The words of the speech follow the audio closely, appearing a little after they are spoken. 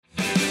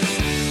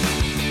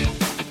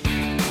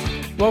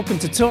Welcome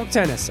to Talk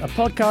Tennis, a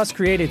podcast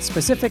created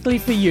specifically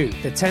for you,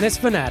 the tennis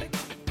fanatic.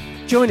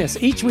 Join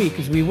us each week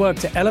as we work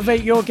to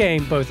elevate your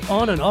game both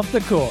on and off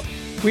the court.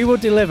 We will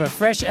deliver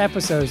fresh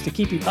episodes to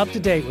keep you up to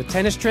date with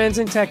tennis trends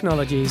and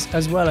technologies,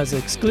 as well as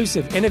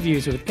exclusive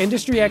interviews with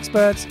industry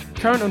experts,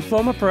 current and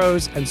former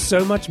pros, and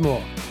so much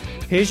more.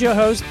 Here's your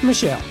host,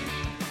 Michelle.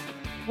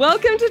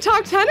 Welcome to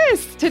Talk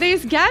Tennis.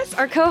 Today's guests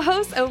are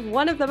co-hosts of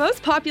one of the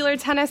most popular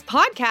tennis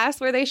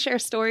podcasts where they share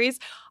stories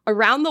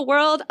around the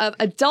world of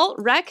adult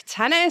rec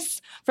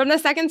tennis. From the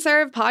Second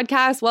Serve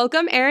podcast,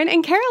 welcome Erin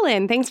and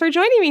Carolyn. Thanks for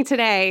joining me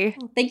today.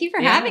 Thank you for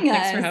having us.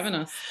 Thanks for having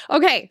us.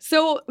 Okay,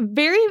 so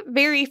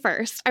very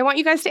first, I want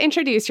you guys to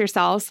introduce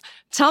yourselves.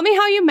 Tell me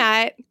how you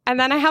met, and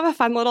then I have a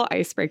fun little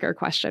icebreaker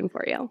question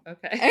for you.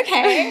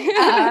 Okay.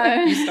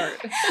 You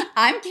start.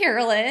 I'm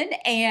Carolyn,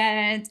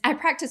 and I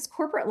practiced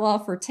corporate law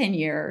for 10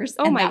 years.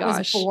 Oh and my that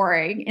gosh. was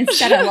boring.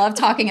 Instead, I love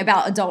talking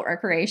about adult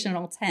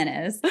recreational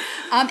tennis.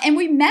 And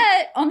we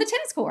met on the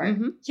tennis court.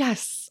 Mm-hmm.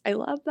 Yes, I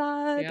love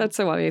that. Yeah. That's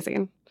so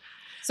amazing.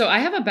 So I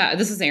have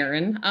this is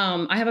Erin.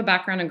 I have a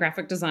background in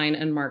graphic design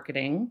and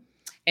marketing.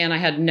 And I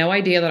had no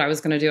idea that I was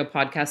going to do a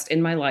podcast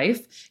in my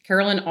life.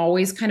 Carolyn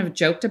always kind of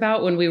joked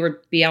about when we would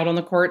be out on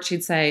the court.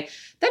 She'd say,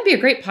 that'd be a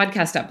great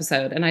podcast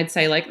episode. And I'd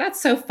say, like, that's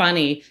so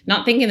funny,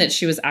 not thinking that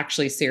she was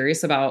actually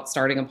serious about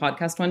starting a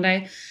podcast one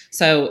day.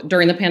 So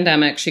during the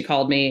pandemic, she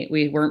called me.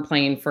 We weren't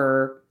playing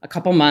for a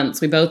couple months.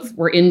 We both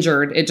were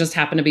injured. It just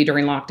happened to be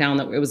during lockdown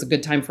that it was a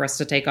good time for us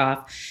to take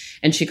off.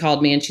 And she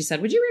called me and she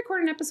said, would you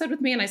record an episode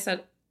with me? And I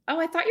said, oh,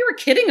 I thought you were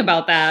kidding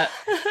about that.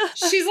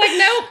 She's like,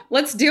 no,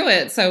 let's do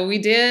it. So we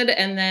did.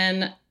 And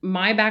then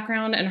my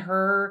background and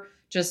her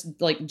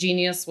just like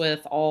genius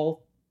with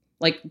all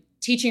like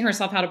teaching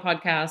herself how to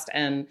podcast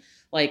and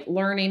like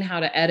learning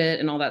how to edit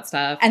and all that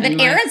stuff. And then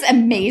Erin's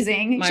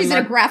amazing. She's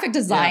a graphic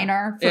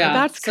designer. Yeah.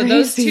 That's so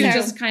those crazy. two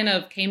just kind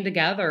of came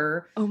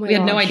together. Oh my We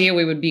had no gosh. idea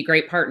we would be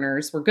great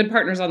partners. We're good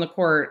partners on the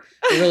court.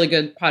 We're really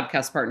good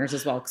podcast partners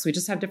as well because we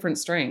just have different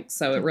strengths.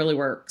 So it really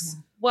works.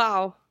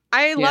 Wow.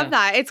 I love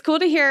that. It's cool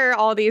to hear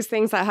all these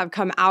things that have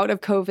come out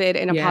of COVID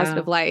in a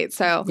positive light.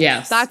 So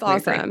Yes, that's we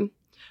agree. awesome.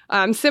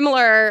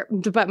 Similar,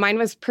 but mine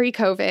was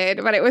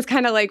pre-COVID, but it was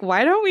kind of like,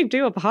 why don't we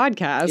do a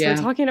podcast? Yeah.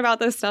 We're talking about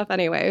this stuff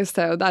anyway.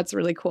 So that's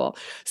really cool.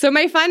 So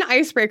my fun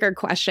icebreaker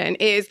question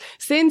is,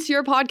 since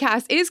your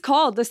podcast is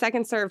called the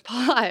Second Serve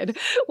Pod,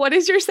 what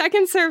is your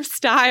second serve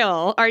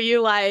style? Are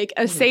you like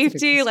a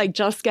safety, like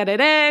just get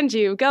it in? Do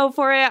you go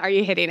for it? Are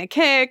you hitting a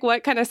kick?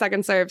 What kind of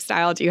second serve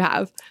style do you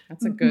have?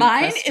 That's a good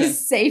Mine question.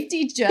 is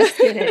safety, just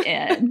get it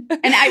in.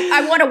 And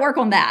I want to work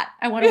on that.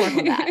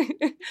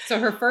 So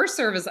her first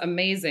serve is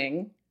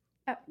amazing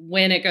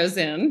when it goes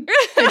in.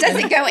 It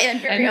doesn't go in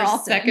And very her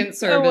often. second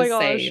serve my is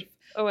gosh. safe.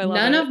 Oh, I love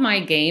None it. of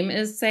my game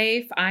is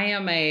safe. I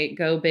am a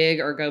go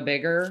big or go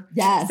bigger.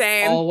 Yes.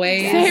 Same.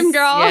 Always. Yes. Same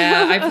girl.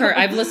 Yeah,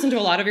 I've listened to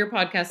a lot of your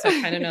podcasts, so I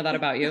kind of know that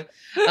about you.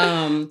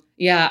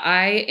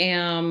 I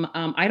am,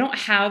 I don't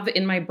have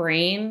in my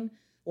brain,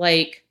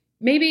 like,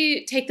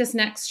 maybe take this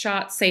next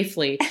shot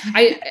safely.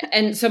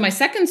 And so my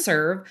second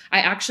serve, I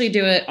actually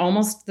do it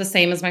almost the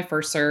same as my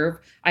first serve.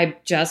 I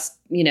just,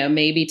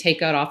 maybe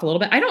take it off a little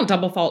bit. I don't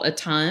double fault a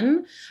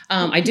ton.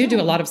 I do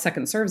a lot of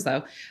second serves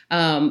though.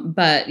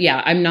 But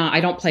yeah, I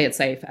don't play it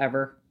safe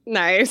ever.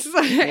 Nice.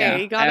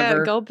 Hey, you gotta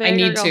ever. go big. I or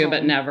need go to, home.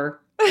 but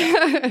never.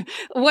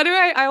 What do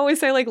I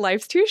always say? Like,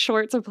 life's too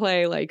short to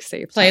play like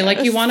safe. Play like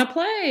tennis. you want to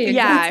play.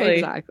 Yeah,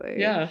 exactly.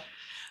 Yeah.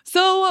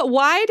 So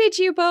why did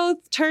you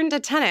both turn to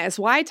tennis?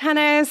 Why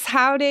tennis?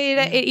 How did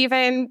it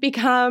even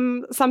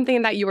become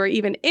something that you were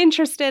even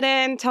interested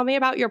in? Tell me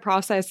about your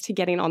process to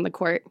getting on the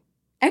court.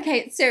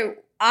 Okay, so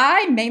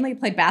I mainly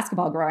played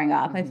basketball growing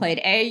up. I played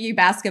AAU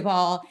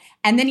basketball.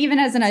 And then even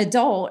as an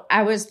adult,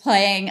 I was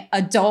playing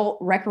adult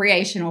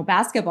recreational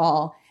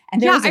basketball. And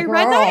there was a I girl.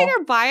 read that in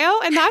your bio,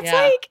 and that's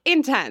like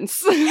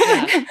intense.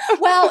 Yeah.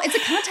 Well, it's a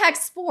contact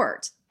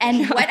sport.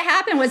 And what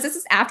happened was, this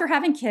is after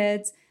having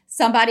kids.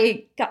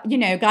 Somebody got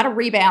a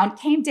rebound,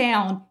 came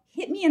down,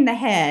 hit me in the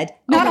head,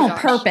 not my on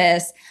gosh.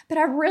 purpose, but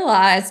I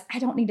realized I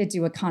don't need to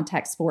do a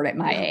contact sport at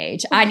my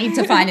age. I need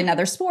to find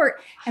another sport.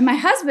 And my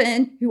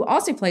husband, who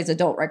also plays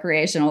adult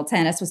recreational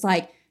tennis, was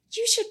like,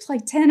 you should play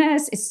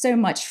tennis. It's so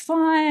much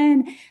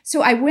fun.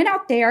 So I went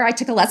out there. I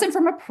took a lesson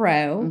from a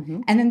pro,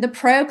 and then the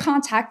pro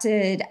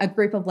contacted a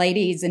group of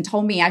ladies and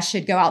told me I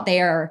should go out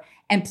there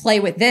and play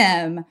with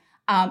them.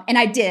 And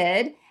I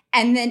did.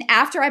 And then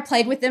after I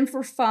played with them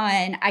for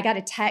fun, I got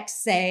a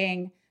text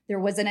saying there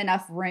wasn't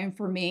enough room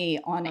for me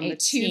on the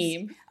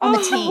team. On the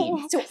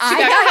team. So got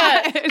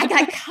I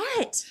got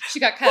cut. She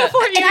got cut.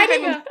 And I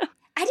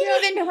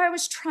didn't even know I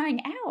was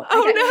trying out.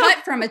 I got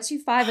cut from a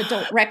 2-5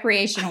 adult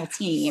recreational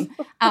team.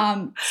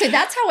 So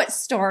that's how it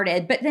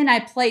started. But then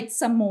I played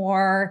some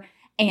more,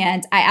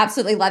 and I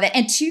absolutely love it.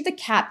 And to the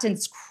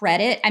captain's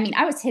credit, I mean,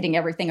 I was hitting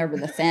everything over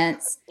the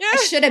fence.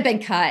 I should have been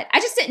cut.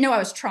 I just didn't know I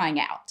was trying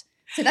out.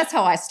 So that's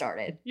how I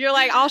started. You're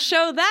like, I'll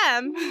show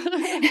them.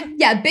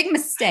 Yeah, big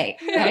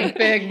mistake. A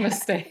big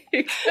mistake.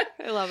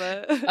 I love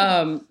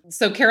it.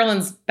 So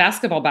Carolyn's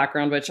basketball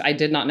background, which I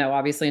did not know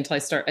obviously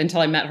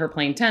until I met her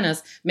playing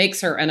tennis, makes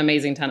her an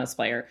amazing tennis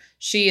player.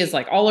 She is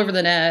like all over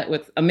the net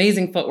with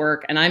amazing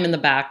footwork, and I'm in the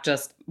back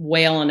just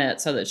wailing it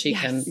so that she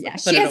can. Yeah,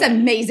 put she it has away.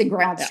 amazing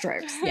ground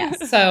strokes.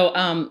 Yes.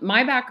 So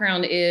my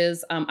background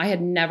is I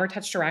had never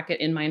touched a racket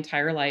in my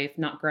entire life,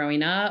 not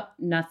growing up,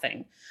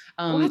 nothing.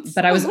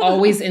 But I was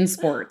always in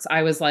sports.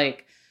 I was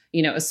like,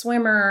 a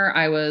swimmer.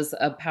 I was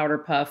a powder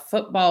puff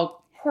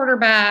football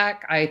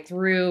quarterback. I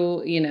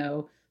threw,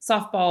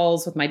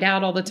 softballs with my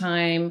dad all the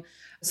time.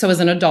 So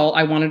as an adult,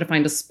 I wanted to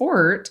find a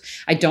sport.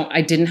 I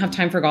didn't have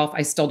time for golf.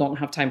 I still don't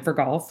have time for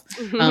golf.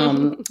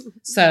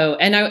 So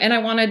I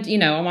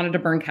wanted, I wanted to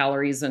burn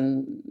calories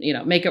and,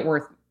 make it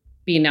worth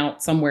being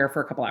out somewhere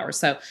for a couple hours.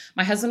 So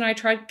my husband and I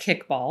tried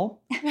kickball.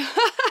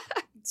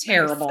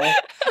 Terrible.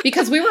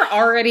 Because we were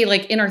already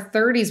like in our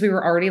 30s, we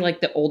were already like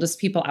the oldest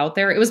people out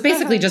there. It was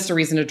basically just a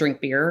reason to drink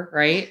beer,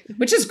 right?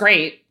 Which is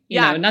great. You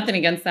know, nothing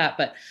against that.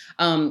 But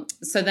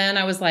so then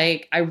I was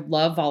like, I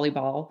love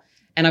volleyball.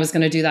 And I was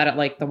going to do that at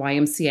like the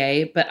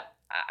YMCA. But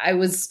I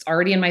was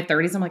already in my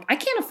 30s. I'm like, I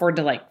can't afford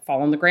to like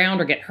fall on the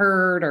ground or get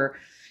hurt or,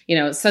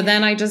 So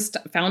then I just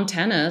found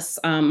tennis.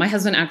 My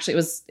husband actually, it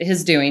was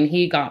his doing.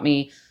 He got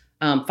me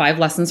 5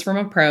 lessons from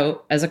a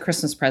pro as a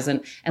Christmas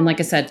present. And like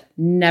I said,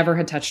 never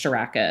had touched a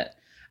racket.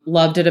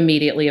 Loved it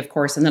immediately, of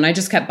course. And then I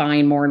just kept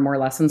buying more and more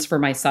lessons for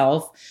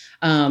myself.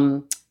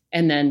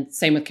 And then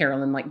same with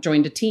Carolyn, like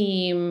joined a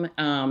team,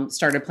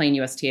 started playing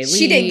USTA league.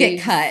 She didn't get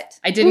cut.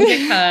 I didn't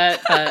get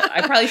cut, but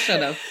I probably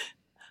should have.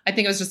 I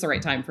think it was just the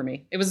right time for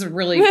me. It was a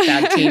really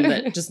bad team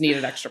that just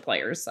needed extra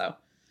players.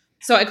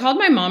 So I called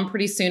my mom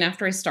pretty soon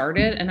after I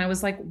started and I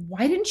was like,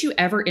 why didn't you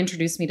ever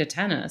introduce me to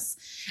tennis?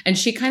 And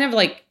she kind of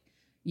like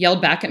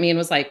yelled back at me and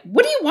was like,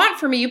 what do you want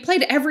from me? You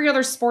played every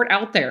other sport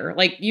out there.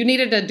 Like you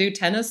needed to do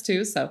tennis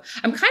too. So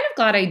I'm kind of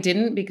glad I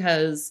didn't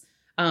because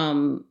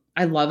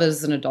I love it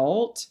as an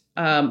adult.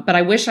 But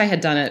I wish I had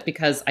done it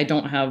because I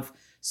don't have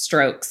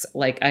strokes.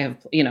 Like I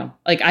have,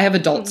 I have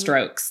adult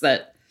strokes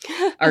that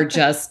are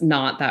just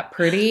not that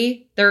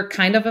pretty. They're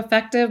kind of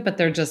effective, but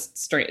they're just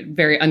straight,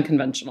 very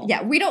unconventional.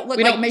 Yeah, we don't look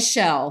like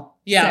Michelle.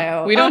 Yeah,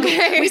 so, we don't.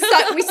 Okay. we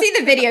see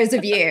the videos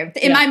of you.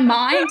 In my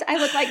mind, I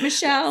look like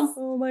Michelle.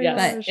 Oh my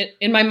gosh.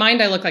 In my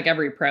mind, I look like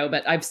every pro,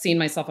 but I've seen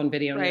myself on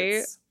video and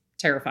it's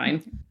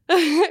terrifying.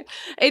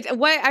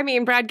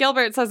 Brad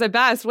Gilbert says it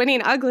best,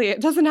 winning ugly.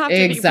 It doesn't have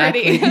to be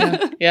pretty.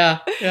 Yeah.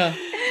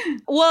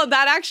 Well,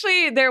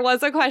 there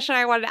was a question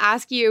I wanted to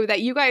ask you that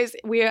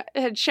we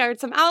had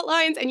shared some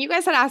outlines and you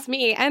guys had asked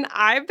me and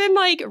I've been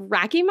like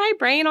racking my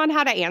brain on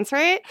how to answer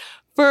it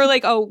for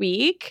like a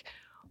week.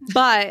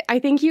 But I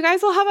think you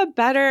guys will have a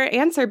better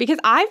answer because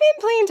I've been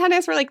playing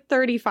tennis for like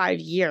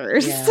 35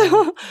 years. Yeah.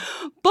 So,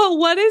 but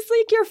what is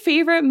like your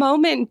favorite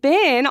moment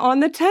been on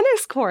the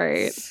tennis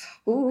court?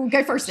 Ooh,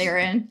 go first,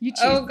 Erin. You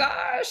choose. Oh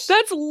gosh.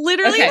 That's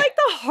literally like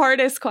the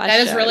hardest question. That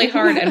is really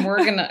hard. And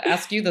we're going to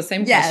ask you the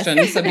same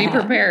question. So be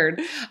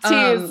prepared.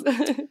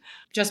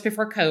 Just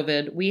before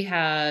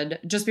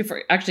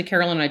COVID, actually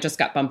Carolyn and I just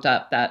got bumped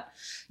up that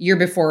year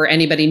before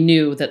anybody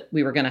knew that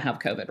we were going to have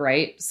COVID,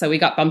 right? So we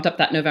got bumped up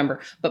that November.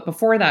 But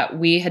before that,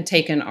 we had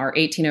taken our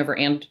 18 over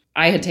and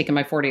I had taken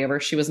my 40 over.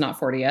 She was not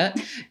 40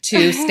 yet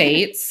to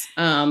states,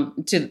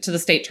 to the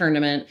state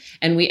tournament.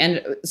 And we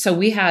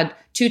had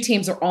 2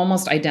 teams that were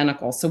almost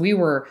identical. So we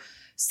were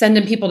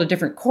sending people to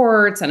different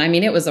courts. And I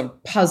mean, it was a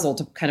puzzle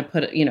to kind of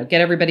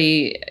get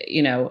everybody,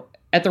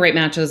 at the right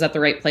matches, at the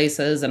right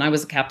places. And I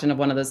was a captain of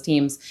one of those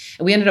teams.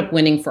 And we ended up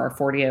winning for our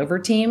 40 over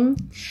team.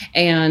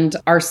 And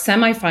our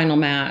semifinal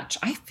match,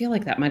 I feel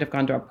like that might have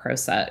gone to a pro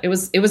set. It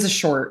was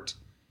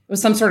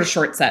some sort of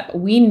short set. But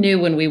we knew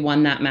when we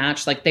won that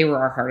match, like they were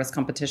our hardest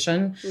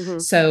competition. Mm-hmm.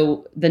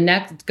 So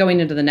going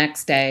into the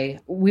next day,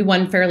 we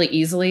won fairly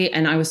easily.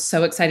 And I was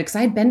so excited because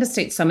I had been to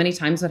state so many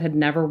times but had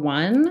never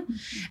won.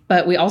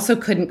 But we also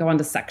couldn't go on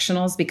to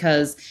sectionals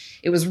because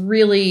it was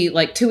really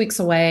like 2 weeks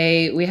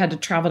away. We had to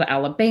travel to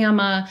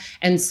Alabama.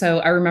 And so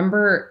I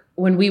remember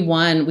when we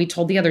won, we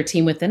told the other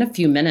team within a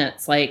few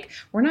minutes, like,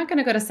 we're not going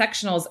to go to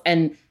sectionals.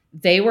 And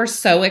they were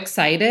so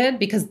excited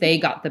because they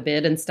got the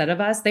bid instead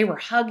of us. They were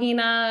hugging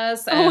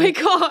us. Oh my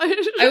gosh.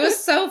 It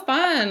was so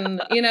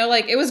fun.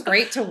 It was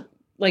great to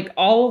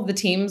all of the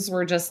teams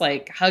were just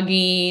like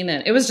hugging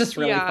and it was just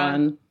really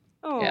fun.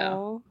 Aww.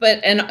 Yeah.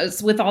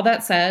 But with all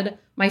that said,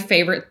 my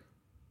favorite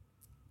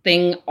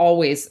thing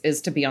always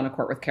is to be on a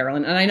court with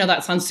Carolyn. And I know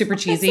that sounds super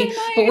cheesy, so nice.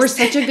 But we're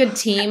such a good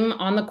team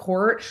on the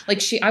court.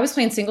 Like I was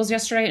playing singles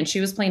yesterday and she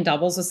was playing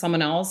doubles with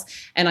someone else.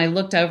 And I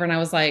looked over and I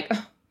was like,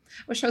 oh,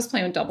 I wish I was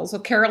playing doubles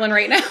with Carolyn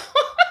right now.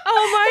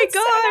 Oh my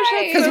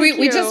gosh. Because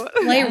we just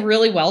play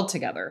really well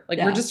together. Like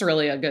we're just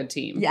really a good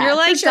team. Yeah, you're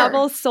like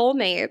double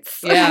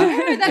soulmates.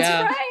 Yeah.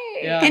 That's right.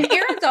 Yeah. And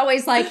Erin's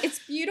always like, it's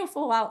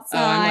beautiful outside.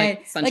 Oh, I'm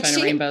like sunshine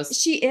and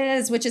rainbows. She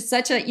is, which is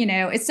such a,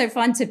 it's so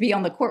fun to be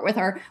on the court with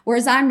her.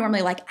 Whereas I'm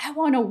normally like, I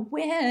want to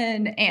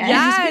win.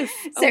 And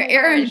so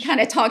Erin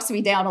kind of talks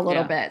me down a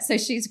little bit. So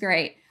she's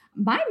great.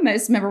 My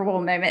most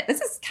memorable moment,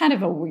 this is kind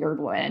of a weird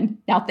one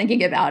now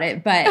thinking about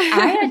it, but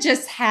I had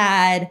just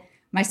had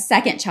my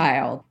second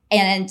child.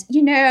 And,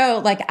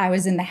 like I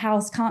was in the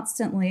house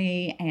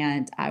constantly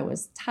and I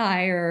was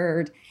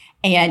tired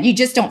and you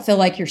just don't feel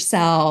like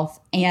yourself.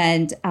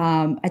 And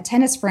a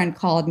tennis friend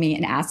called me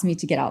and asked me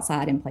to get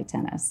outside and play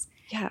tennis.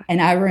 Yeah.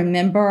 And I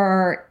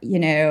remember,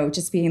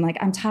 just being like,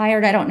 I'm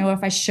tired. I don't know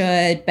if I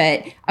should,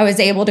 but I was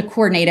able to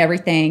coordinate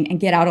everything and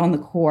get out on the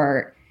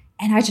court.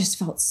 And I just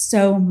felt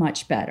so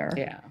much better.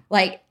 Yeah.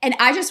 And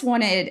I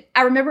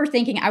remember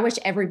thinking, I wish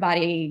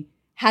everybody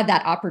had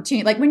that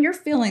opportunity. Like when you're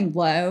feeling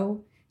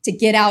low to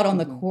get out on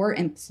the court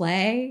and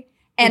play.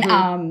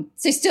 And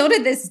so still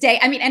to this day,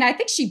 and I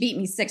think she beat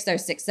me 6-0,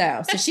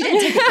 6-0. So she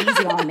didn't take it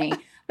easy on me.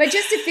 But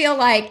just to feel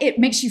like it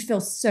makes you feel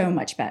so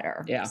much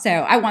better. Yeah. So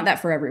I want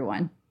that for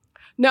everyone.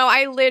 No,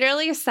 I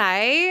literally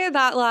say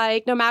that,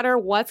 like, no matter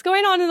what's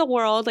going on in the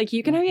world, like,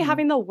 you can be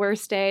having the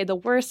worst day, the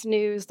worst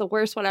news, the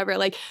worst whatever.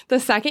 Like, the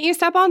second you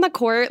step on the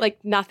court, like,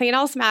 nothing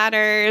else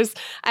matters.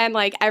 And,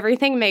 like,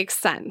 everything makes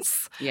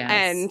sense. Yes.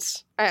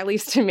 And at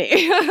least to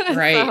me.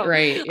 Right, So,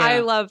 right. Yeah. I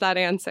love that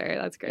answer.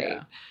 That's great.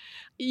 Yeah.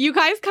 You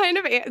guys kind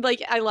of,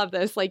 like, I love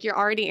this. Like, you're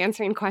already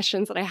answering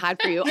questions that I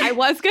had for you. I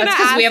was going to That's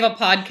ask. because we have a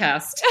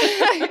podcast.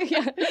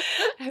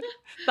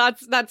 Yeah.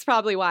 That's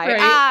probably why.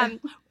 Right.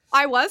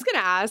 I was going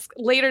to ask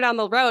later down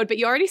the road, but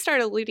you already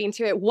started alluding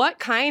to it. What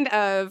kind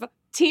of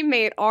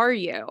teammate are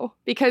you?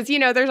 Because,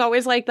 there's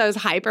always like those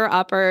hyper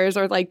uppers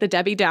or like the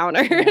Debbie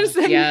Downers.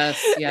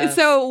 Yes.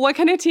 So what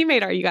kind of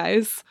teammate are you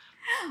guys?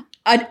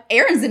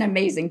 Erin's an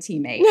amazing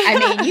teammate.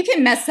 You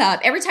can mess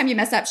up. Every time you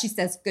mess up, she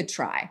says, good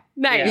try.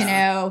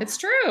 Nice. It's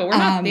true. We're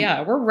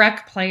not, we're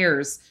rec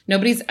players.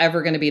 Nobody's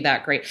ever going to be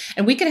that great.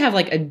 And we could have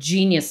like a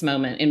genius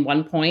moment in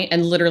one point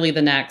and literally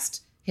the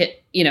next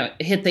hit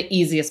the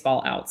easiest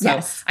ball out. So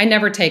yes. I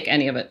never take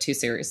any of it too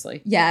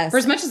seriously. Yes. For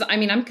as much as,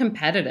 I'm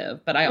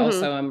competitive, but I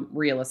also am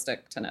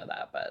realistic to know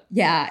that. But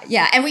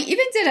yeah. And we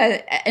even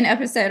did an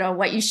episode on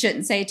what you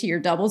shouldn't say to your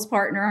doubles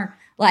partner.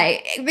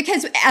 Like,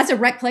 because as a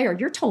rec player,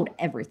 you're told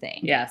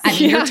everything. Yes.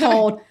 You're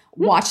told,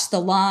 watch the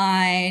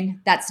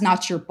line. That's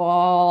not your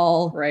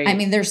ball.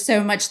 Right. There's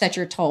so much that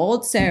you're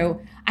told.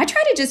 So I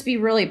try to just be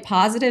really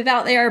positive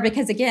out there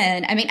because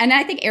again, and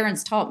I think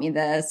Erin's taught me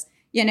this,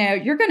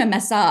 you're going to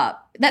mess up.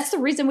 That's the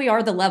reason we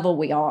are the level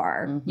we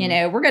are.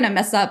 Mm-hmm. We're going to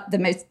mess up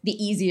the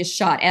easiest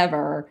shot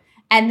ever.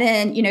 And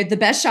then, the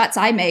best shots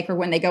I make are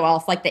when they go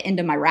off like the end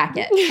of my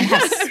racket and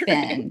have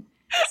spin.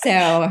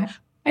 So.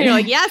 And you're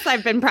like, yes,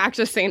 I've been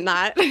practicing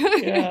that.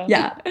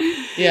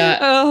 Yeah.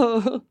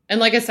 Oh.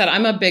 And like I said,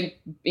 I'm a big,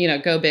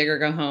 go big or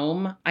go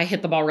home. I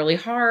hit the ball really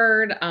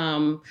hard.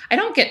 I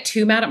don't get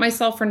too mad at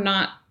myself for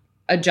not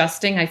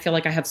adjusting. I feel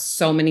like I have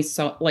so many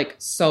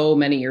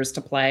years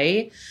to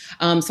play.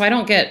 So I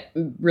don't get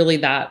really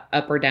that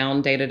up or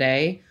down day to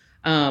day.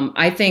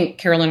 I think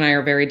Carolyn and I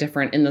are very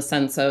different in the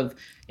sense of,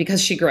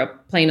 because she grew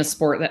up playing a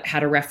sport that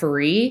had a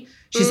referee,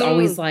 she's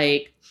always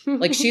like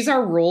she's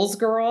our rules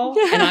girl.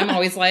 And I'm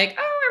always like,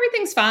 oh,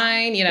 everything's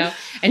fine,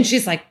 and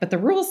she's like, but the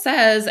rule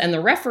says, and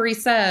the referee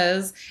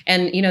says,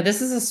 and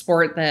this is a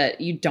sport that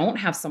you don't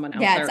have someone out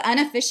there. Yeah, it's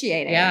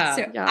unofficiated. Yeah.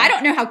 So I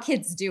don't know how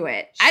kids do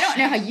it. I don't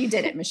know how you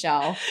did it,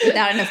 Michelle,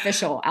 without an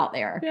official out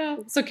there. Yeah.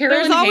 So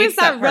Carolyn There's always hates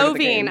that part of the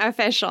roving game.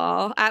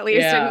 official, at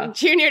least in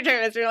junior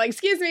tournaments. You're like,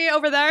 excuse me,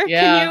 over there.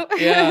 Yeah, Can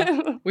you?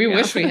 yeah. We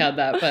wish we had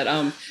that,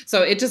 but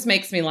so it just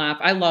makes me laugh.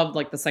 I love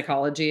like the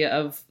psychology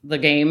of the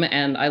game,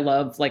 and I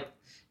love like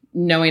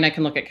knowing I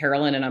can look at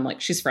Carolyn and I'm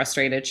like, she's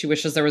frustrated. She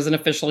wishes there was an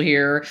official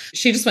here.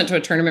 She just went to a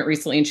tournament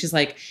recently and she's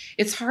like,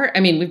 it's hard.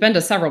 We've been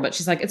to several, but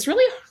she's like, it's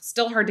really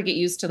still hard to get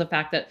used to the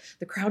fact that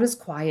the crowd is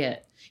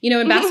quiet.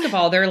 In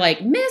basketball, they're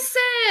like, miss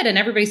it. And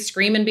everybody's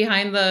screaming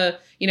behind the,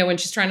 when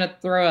she's trying to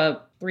throw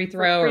a free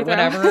throw or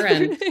whatever.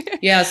 And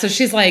so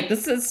she's like,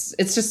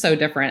 it's just so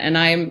different. And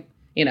I'm,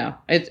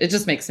 it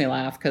just makes me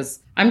laugh because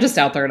I'm just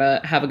out there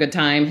to have a good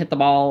time, hit the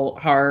ball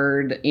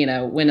hard,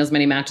 win as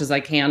many matches as I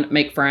can,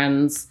 make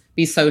friends,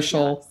 be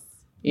social,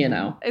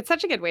 It's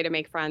such a good way to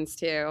make friends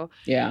too.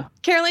 Yeah.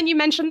 Carolyn, you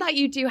mentioned that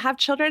you do have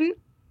children.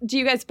 Do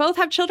you guys both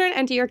have children?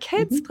 And do your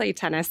kids play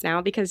tennis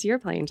now because you're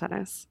playing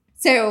tennis?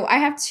 So I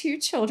have 2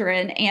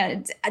 children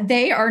and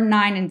they are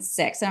 9 and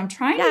 6. And I'm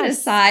trying to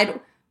decide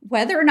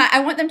whether or not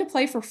I want them to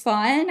play for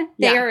fun.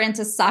 They are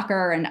into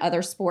soccer and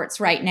other sports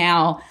right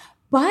now.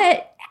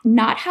 But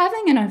not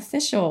having an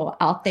official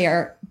out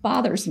there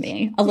bothers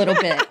me a little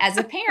bit as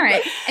a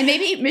parent. And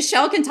maybe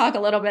Michelle can talk a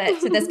little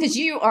bit to this because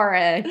you are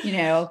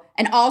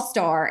an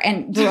all-star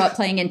and grew up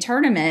playing in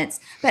tournaments.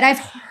 But I've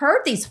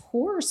heard these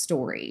horror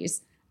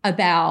stories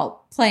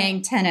about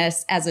playing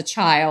tennis as a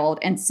child.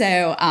 And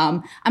so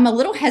I'm a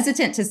little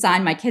hesitant to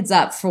sign my kids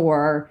up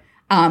for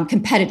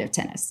competitive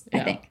tennis,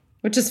 I think.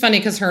 Which is funny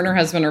because her and her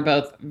husband are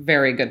both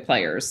very good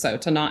players. So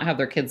to not have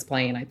their kids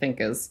playing, I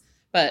think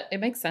but it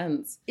makes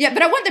sense. Yeah,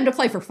 but I want them to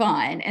play for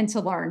fun and to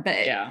learn.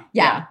 But yeah.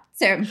 Yeah.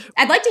 So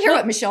I'd like to hear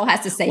what Michelle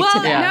has to say to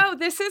that. No,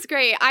 this is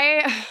great.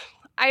 I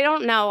I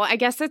don't know. I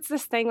guess it's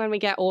this thing when we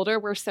get older,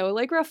 we're so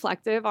like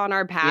reflective on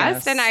our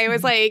past. Yes. And I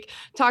was like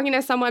talking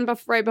to someone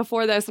right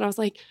before this, and I was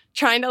like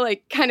trying to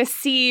like kind of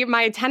see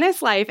my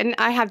tennis life. And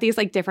I have these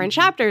like different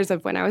chapters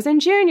of when I was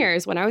in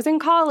juniors, when I was in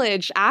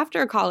college,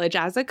 after college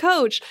as a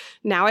coach,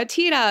 now at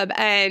T-Dub.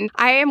 And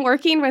I am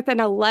working with an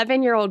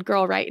 11-year-old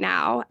girl right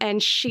now.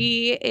 And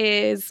she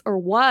is or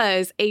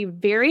was a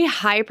very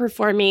high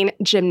performing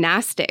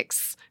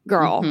gymnastics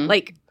girl,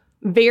 like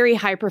very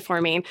high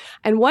performing.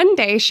 And one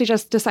day she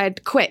just decided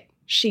to quit.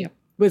 She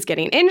was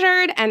getting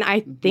injured, and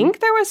I think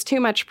there was too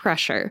much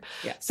pressure.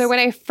 Yes. So when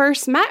I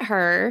first met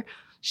her,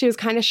 she was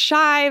kind of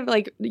shy,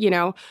 like, you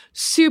know,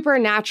 super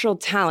natural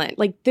talent.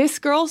 Like this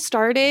girl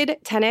started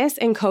tennis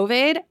in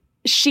COVID.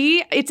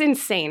 It's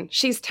insane.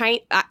 She's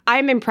tiny.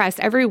 I'm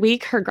impressed. Every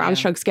week her ground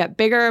strokes get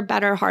bigger,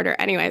 better, harder.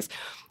 Anyways.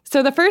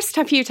 So the first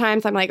few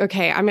times I'm like,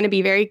 okay, I'm going to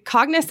be very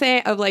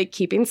cognizant of like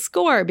keeping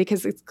score,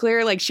 because it's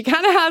clear like she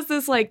kind of has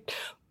this like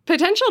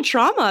potential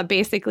trauma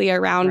basically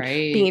around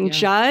being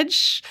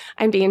judged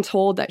and being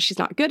told that she's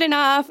not good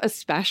enough,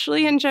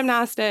 especially in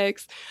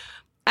gymnastics.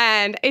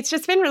 And it's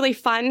just been really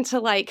fun to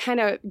like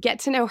kind of get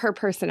to know her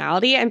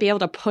personality and be able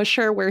to push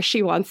her where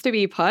she wants to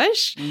be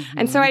pushed.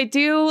 And so I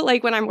do,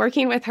 like when I'm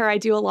working with her, I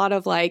do a lot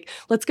of like,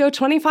 let's go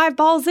 25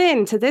 balls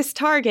in to this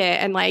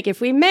target. And like,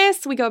 if we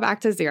miss, we go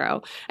back to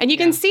 0. And you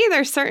can see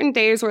there's certain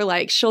days where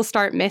like she'll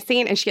start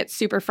missing and she gets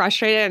super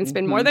frustrated and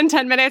spend more than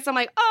 10 minutes. I'm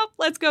like, oh,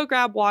 let's go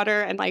grab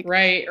water and like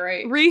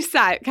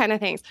reset kind of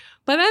things.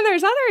 But then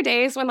there's other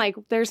days when like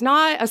there's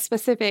not a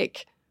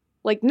specific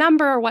like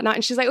number or whatnot.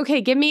 And she's like,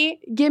 okay, give me,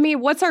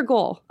 what's our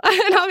goal?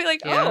 And I'll be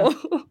like,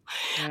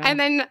 And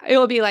then it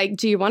will be like,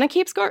 do you want to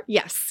keep score?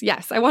 Yes,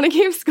 I want to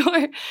keep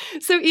score.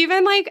 So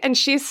even like, and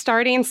she's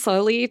starting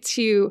slowly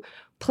to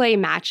play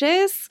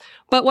matches.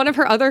 But one of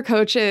her other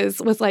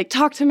coaches was like,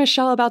 talk to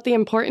Michelle about the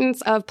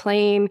importance of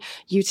playing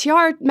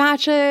UTR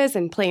matches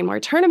and playing more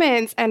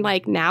tournaments. And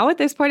like now at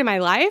this point in my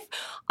life,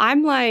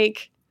 I'm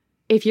like,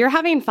 if you're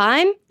having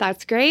fun,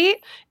 that's great.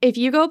 If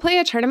you go play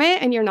a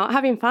tournament and you're not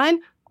having fun,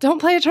 don't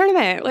play a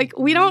tournament. Like,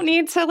 we don't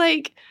need to,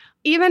 like,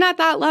 even at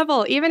that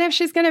level, even if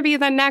she's going to be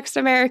the next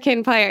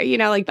American player, you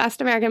know, like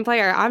best American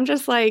player, I'm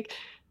just like,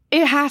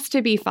 it has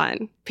to be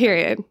fun,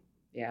 period.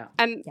 Yeah.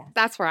 And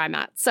that's where I'm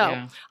at. So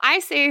I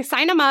say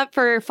sign them up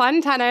for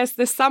fun tennis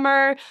this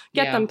summer,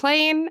 get them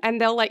playing,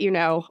 and they'll let you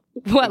know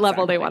what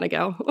level they want to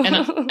go.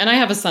 and I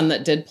have a son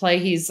that did play.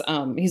 He's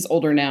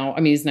older now.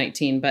 I mean, he's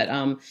 19, but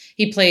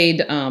he played,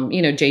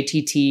 you know,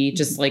 JTT,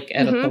 just like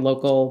at the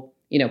local,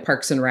 you know,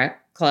 Parks and Rec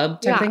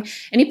club type thing.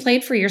 And he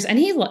played for years and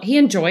he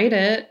enjoyed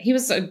it. He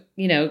was a,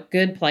 you know,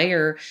 good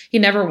player. He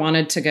never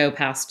wanted to go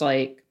past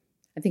like,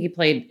 I think he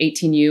played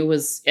 18U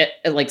was at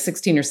like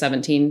 16 or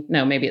 17.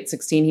 No, maybe at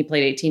 16 he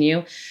played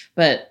 18U.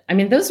 But I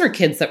mean, those were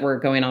kids that were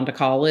going on to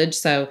college.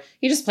 So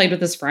he just played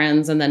with his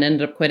friends and then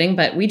ended up quitting.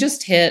 But we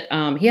just hit,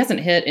 he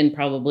hasn't hit in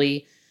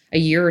probably a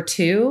year or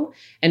two.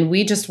 And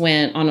we just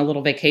went on a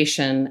little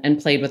vacation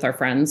and played with our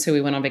friends who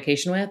we went on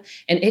vacation with.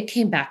 And it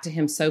came back to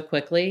him so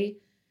quickly.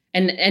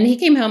 And he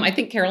came home, I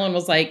think Carolyn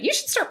was like, you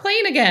should start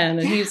playing again.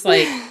 And he's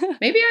like,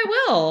 maybe I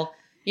will,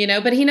 you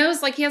know, but he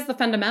knows like he has the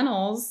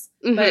fundamentals,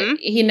 but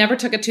he never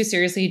took it too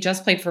seriously. He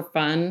just played for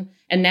fun.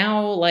 And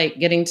now like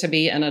getting to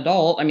be an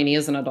adult, I mean, he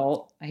is an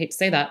adult. I hate to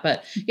say that,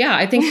 but yeah,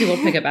 I think he will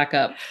pick it back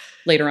up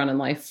later on in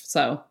life.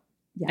 So,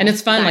 and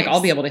it's fun. Nice. Like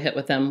I'll be able to hit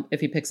with him if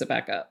he picks it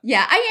back up.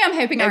 Yeah. I am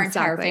hoping our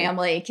entire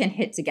family can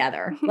hit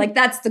together. Like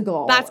that's the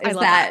goal.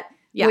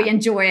 We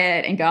enjoy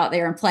it and go out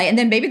there and play. And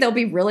then maybe they'll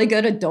be really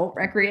good adult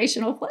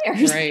recreational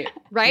players.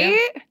 Right?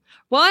 Yeah.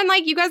 Well, and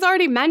like you guys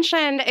already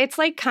mentioned, it's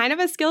like kind of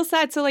a skill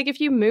set. So like if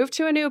you move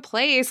to a new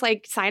place,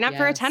 like sign up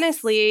for a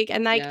tennis league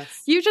and like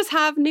you just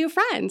have new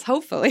friends,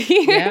 hopefully.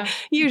 Yeah,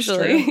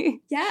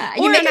 usually. Yeah.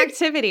 Or an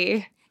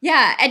activity.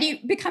 Yeah. And you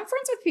become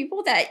friends with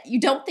people that you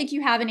don't think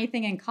you have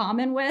anything in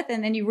common with.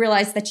 And then you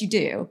realize that you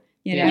do.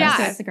 You know?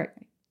 So it's a great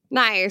thing.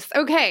 Nice.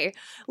 Okay.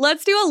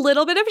 Let's do a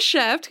little bit of a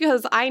shift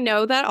because I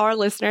know that our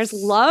listeners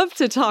love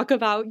to talk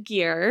about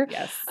gear.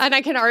 Yes. And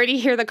I can already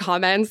hear the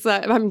comments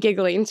that I'm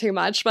giggling too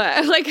much.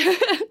 But like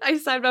I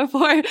said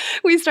before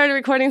we started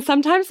recording,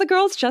 sometimes the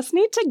girls just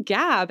need to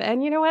gab.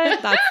 And you know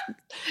what?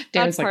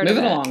 Dan's like,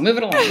 move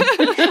it along.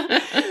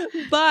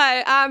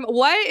 But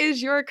what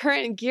is your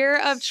current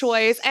gear of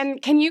choice? And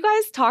can you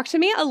guys talk to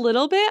me a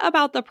little bit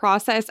about the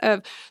process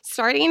of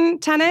starting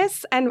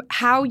tennis and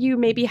how you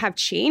maybe have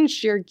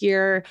changed your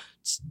gear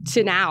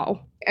to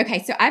now?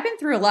 Okay, so I've been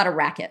through a lot of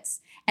rackets.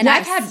 And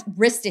I've had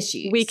wrist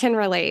issues. We can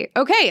relate.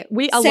 Okay.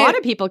 A lot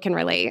of people can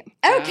relate.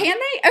 Oh, can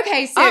they?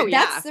 Okay. So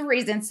that's the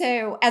reason.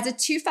 So as a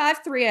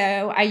 2530,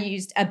 I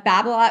used a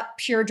Babolat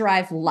Pure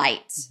Drive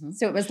Light. Mm-hmm.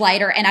 So it was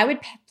lighter. And I would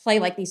play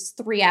like these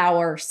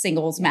 3-hour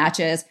singles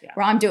matches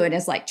where I'm doing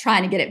is like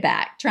trying to get it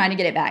back.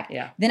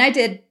 Yeah. Then I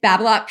did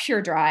Babolat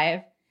Pure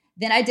Drive.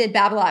 Then I did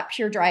Babolat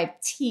Pure Drive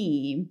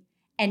Team.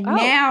 And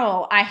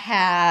now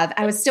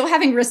I was still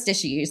having wrist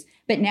issues,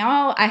 but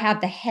now I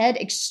have the Head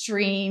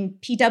Extreme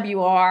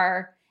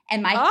PWR.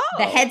 And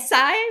the head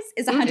size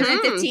is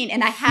 115,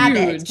 and I have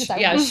it.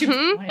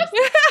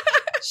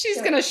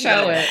 She's going to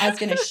show it. I was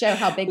going to show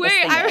how big this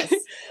Wait, thing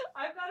is.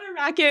 I've got a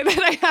racket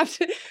that I have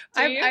to.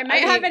 I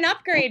might have an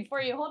upgrade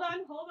for you. Hold on.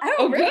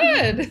 Oh,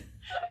 good.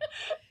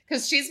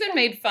 Because she's been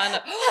made fun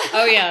of.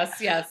 Oh, yes.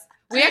 We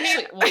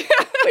actually. Well,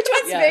 which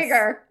one's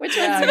bigger? Which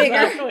one's bigger?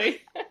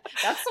 Exactly.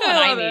 That's the one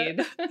I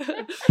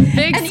need.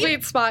 Big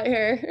sweet spot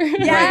here.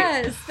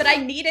 Yes, Right. but I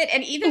need it.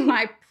 And even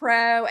my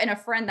pro and a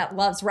friend that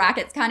loves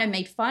rackets kind of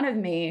made fun of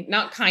me.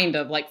 Not kind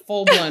of, like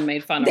full blown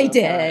made fun of They us.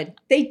 did.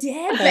 They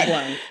did. Full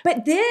blown.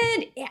 But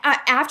then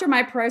after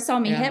my pro saw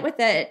me hit with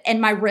it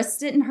and my wrist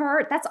didn't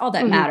hurt, that's all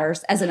that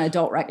matters as an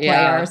adult rec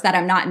player is that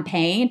I'm not in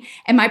pain.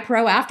 And my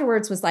pro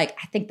afterwards was like,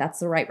 I think that's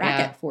the right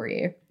racket for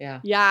you.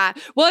 Yeah.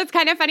 Well, it's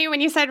kind of funny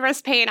when you said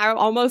wrist pain. I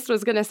almost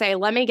was going to say,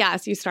 let me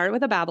guess, you started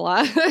with a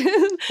Babolat.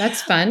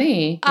 That's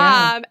funny.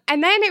 Yeah.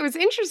 And then it was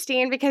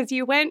interesting because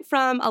you went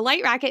from a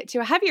light racket to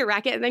a heavier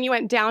racket, and then you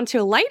went down to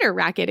a lighter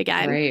racket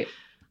again. Right.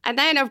 And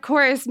then, of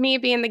course, me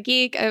being the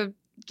geek of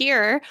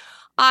gear,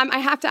 I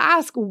have to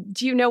ask,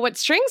 do you know what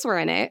strings were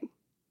in it?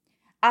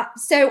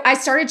 So I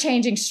started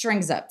changing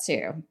strings up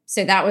too.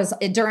 So that was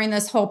during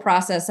this whole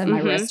process of my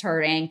wrist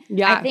hurting.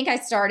 Yeah. I think I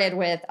started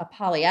with a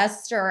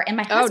polyester and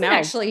my husband no.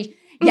 actually,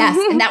 yes,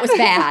 and that was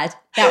bad.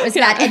 That was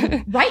bad.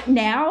 And right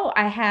now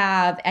I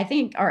have, I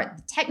think, our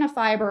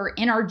Technofiber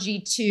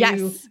NRG2.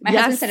 Yes. My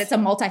husband said it's a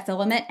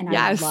multi-filament and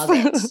I love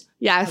it.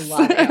 Yes. I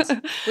love it.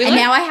 And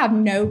now I have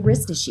no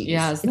wrist issues.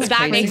 Yes, It's that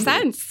crazy. makes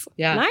sense.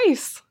 Yeah.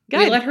 Nice. Good.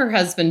 We let her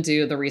husband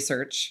do the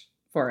research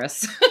for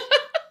us.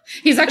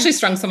 He's actually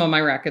strung some of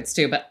my rackets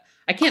too, but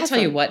I can't tell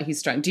you what he's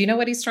strung. Do you know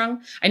what he's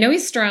strung? I know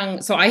he's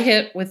strung. So I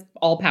hit with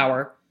all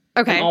power.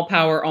 Okay. All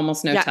power,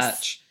 almost no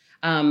touch.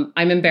 I'm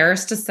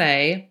embarrassed to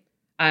say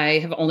I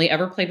have only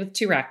ever played with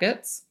 2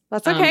 rackets.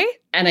 That's okay.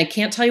 And I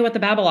can't tell you what the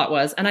Babolat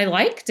was. And I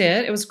liked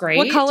it. It was great.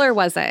 What color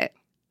was it?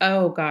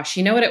 Oh, gosh.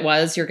 You know what it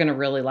was? You're going to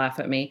really laugh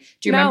at me.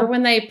 Do you remember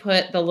when they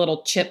put the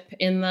little chip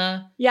in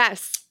the...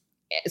 Yes.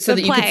 So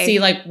that you could see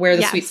like where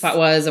the sweet Yes. spot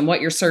was and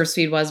what your serve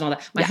speed was and all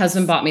that. My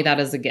husband bought me that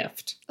as a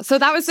gift. So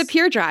that was the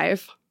Pure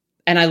Drive.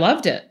 And I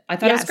loved it. I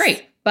thought it was Yes.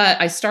 great. But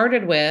I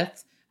started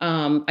with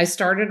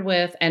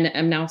and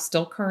am now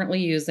still currently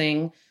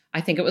using,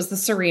 I think it was the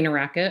Serena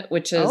racket,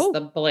 which is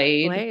the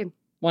Blade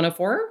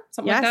 104,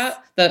 something like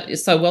that.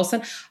 So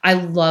Wilson, I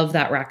love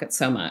that racket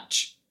so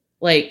much.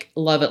 Like,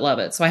 love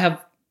it. So I have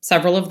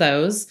several of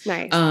those.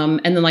 Nice.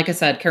 And then, like I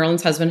said,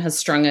 Carolyn's husband has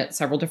strung it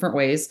several different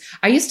ways.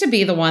 I used to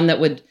be the one that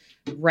would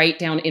write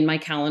down in my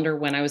calendar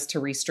when I was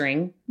to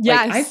restring.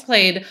 Yes. Like, I've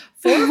played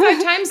 4 or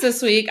 5 times this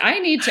week.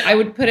 I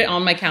would put it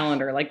on my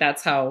calendar. Like,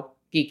 that's how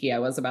geeky I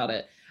was about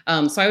it.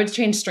 So I would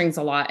change strings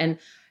a lot. And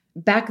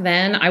back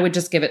then I would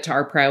just give it to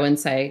our pro and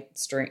say,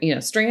 string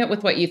it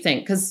with what you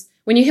think. Because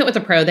when you hit with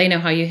a pro, they know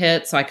how you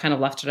hit. So I kind of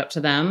left it up to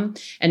them.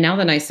 And now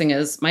the nice thing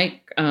is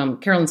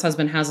Carolyn's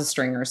husband has a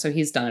stringer. So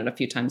he's done it a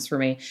few times for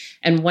me.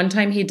 And one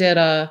time he did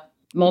a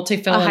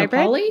multi-fill and a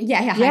poly.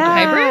 Yeah,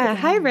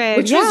 hybrid.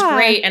 Which was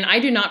great. And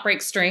I do not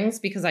break strings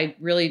because I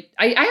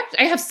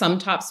have some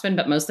topspin,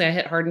 but mostly I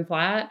hit hard and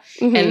flat.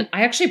 Mm-hmm. And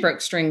I actually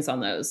broke strings on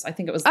those. I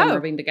think it was them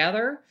rubbing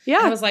together. Yeah.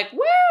 And I was like, woo,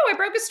 I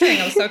broke a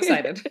string. I was so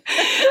excited.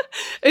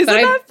 Isn't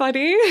that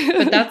funny?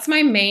 But that's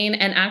my main.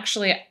 And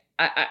actually,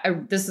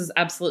 this is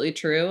absolutely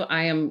true.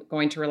 I am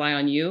going to rely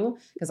on you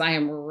because I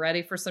am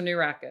ready for some new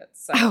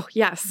rackets. So. Oh,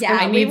 yes.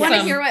 Yeah, we want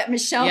to hear what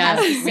Michelle has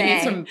to say. We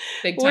need some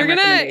big time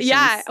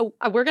recommendations.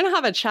 We're going to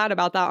have a chat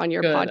about that on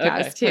your Good.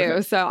 podcast too.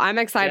 Perfect. So I'm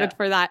excited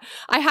for that.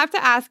 I have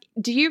to ask,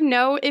 do you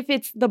know if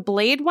it's the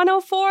Blade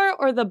 104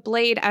 or the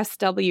Blade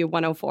SW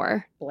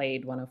 104?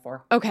 Blade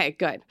 104. Okay,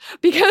 good.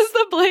 Because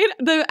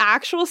the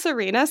actual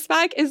Serena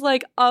spec is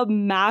like a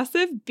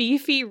massive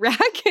beefy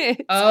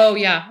racket. Oh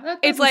yeah.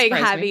 It's like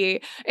heavy.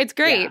 Me. It's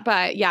great,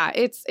 but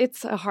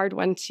it's a hard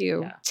one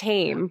to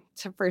tame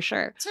for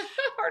sure. It's a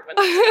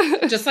hard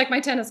one. Just like my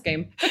tennis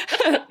game.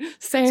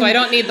 Same. So I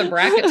don't need the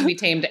bracket to be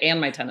tamed and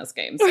my tennis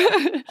game. So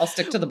I'll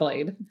stick to the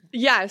Blade.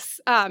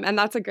 Yes. And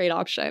that's a great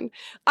option.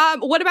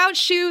 What about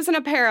shoes and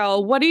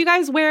apparel? What are you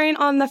guys wearing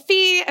on the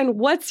feet? And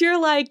what's your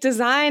like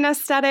design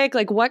aesthetic?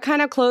 Like what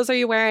kind of clothes are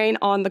you wearing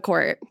on the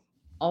court?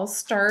 I'll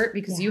start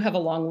because you have a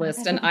long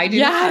list and I do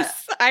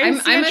yes, not.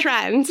 I'm a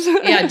trend.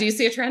 Yeah, do you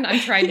see a trend? I'm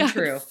tried and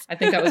true. I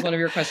think that was one of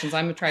your questions.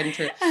 I'm a tried and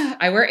true.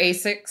 I wear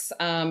Asics,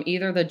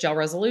 either the Gel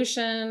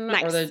Resolution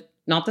or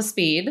not the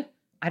Speed.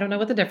 I don't know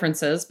what the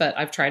difference is, but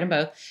I've tried them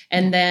both.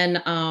 And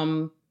then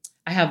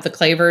I have the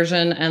clay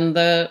version and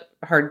the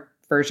hard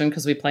version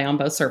because we play on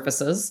both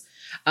surfaces.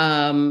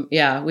 We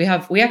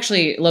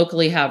actually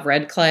locally have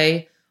red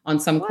clay on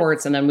some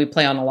courts, and then we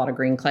play on a lot of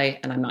green clay,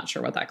 and I'm not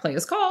sure what that clay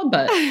is called,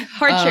 but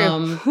hard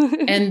true.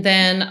 And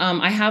then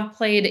I have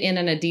played in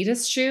an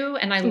Adidas shoe,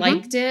 and I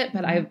liked it,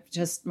 but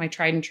my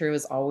tried and true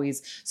is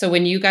always. So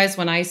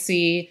when I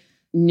see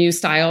new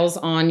styles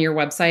on your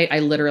website, I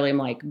literally am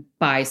like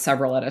buy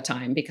several at a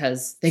time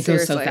because they go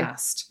so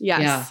fast.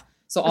 Yes. Yeah.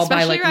 So I'll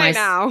Especially buy like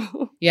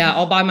now.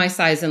 I'll buy my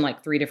size in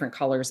like 3 different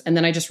colors, and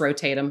then I just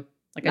rotate them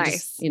Like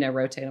Nice. I just,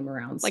 rotate them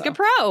around. Like so. a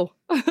pro.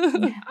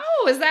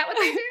 Oh, is that what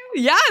they do?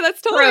 Yeah,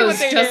 that's totally Pros what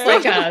they just do.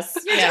 like us.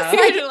 Yeah.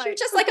 You're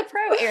just like a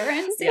pro,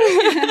 Erin.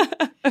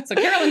 So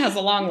Carolyn has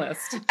a long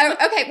list. Oh,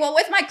 okay. Well,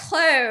 with my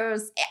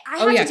clothes, I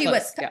have to do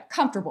what's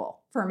comfortable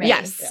for me.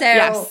 Yes. So,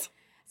 Yes.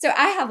 so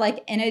I have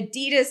like an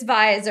Adidas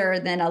visor,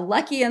 then a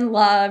Lucky and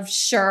Love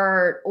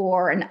shirt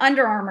or an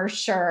Under Armour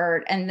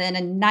shirt, and then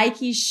a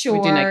Nike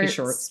short. We do Nike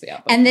shorts.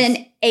 Yeah. And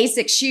then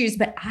Asics shoes.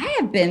 But I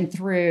have been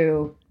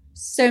through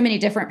so many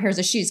different pairs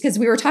of shoes because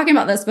we were talking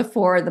about this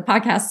before the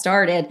podcast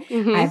started.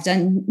 Mhm. I've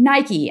done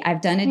Nike,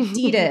 I've done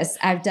Adidas,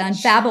 I've done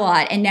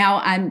Babolat, and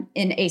now I'm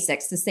in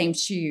Asics, the same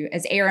shoe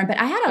as Erin. But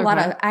I had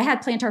I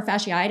had plantar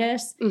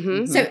fasciitis.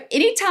 Mhm. So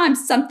anytime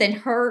something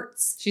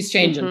hurts, she's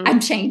changing. Mhm. I'm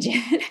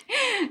changing.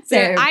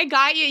 So I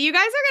got you. You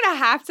guys are going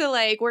to have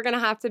to we're going to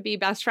have to be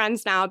best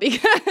friends now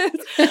because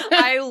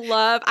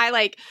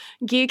I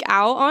geek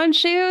out on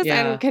shoes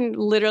and can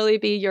literally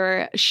be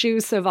your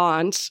shoe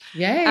savant.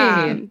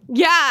 Yay.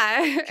 Yeah.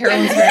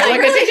 Carolyn's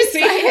very did you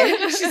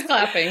see? She's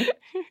clapping.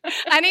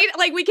 I need,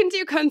 we can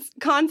do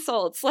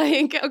consults.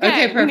 Okay,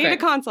 perfect. we need a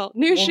consult.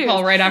 New We'll shoes.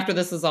 call right after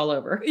this is all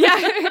over.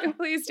 Yeah,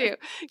 please do.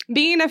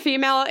 Being a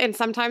female in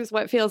sometimes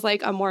what feels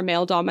like a more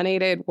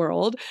male-dominated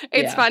world,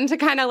 it's fun to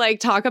kind of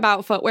talk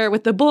about footwear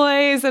with the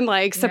boys and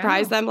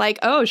surprise them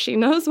oh, she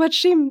knows what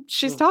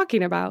she's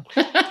talking about.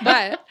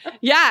 But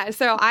yeah,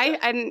 so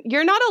and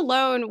you're not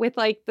alone with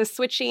the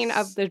switching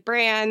of the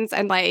brands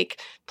and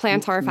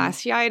plantar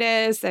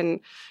fasciitis and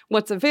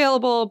what's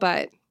available,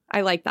 but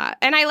I like that.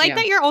 And I like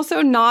that you're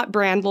also not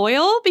brand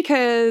loyal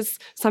because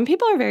some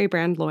people are very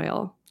brand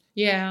loyal.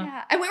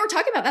 Yeah. And we were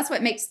talking about that's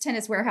what makes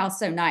Tennis Warehouse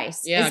so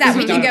nice. Yeah, is that 'cause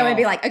we we've can got it go and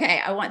be all. like, okay,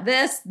 I want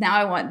this, now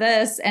I want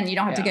this, and you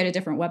don't have to Yeah. go to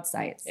different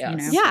websites. Yes. You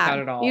know? Yeah. Got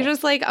it all. You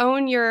just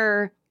own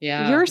your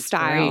it's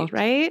style, great.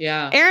 right?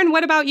 Yeah. Erin,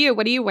 what about you?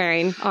 What are you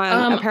wearing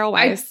on apparel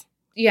wise?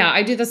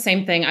 I do the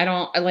same thing.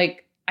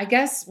 I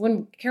guess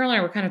when Carol and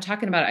I were kind of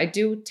talking about it, I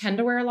do tend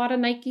to wear a lot of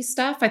Nike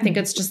stuff. I think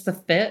it's just the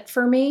fit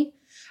for me.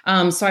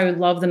 So I would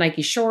love the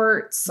Nike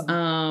shorts.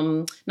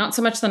 Not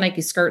so much the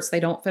Nike skirts. They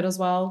don't fit as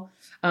well.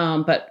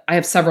 But I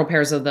have several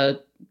pairs of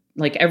the,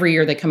 every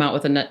year they come out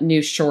with a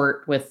new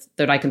short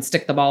that I can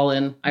stick the ball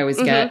in. I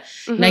always get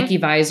Nike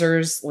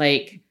visors.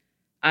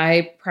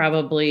 I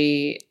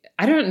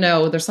don't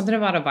know. There's something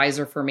about a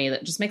visor for me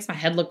that just makes my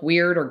head look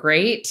weird or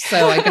great.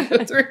 So I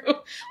go through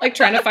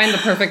trying to find the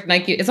perfect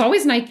Nike. It's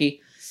always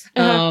Nike.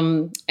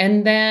 And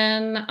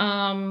then,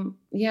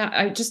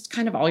 I just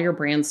kind of all your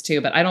brands too,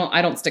 but I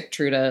don't stick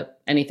true to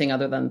anything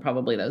other than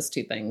probably those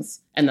two things.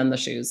 And then the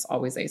shoes,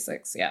 always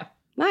Asics. Yeah.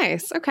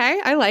 Nice. Okay.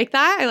 I like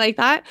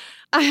that.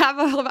 I have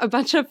a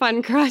bunch of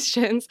fun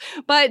questions,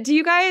 but do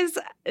you guys,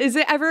 is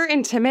it ever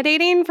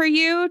intimidating for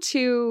you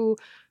to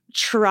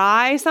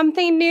try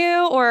something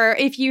new? Or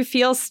if you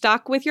feel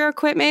stuck with your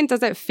equipment,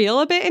 does it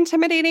feel a bit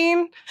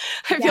intimidating?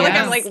 I feel like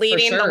I'm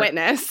leading the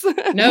witness.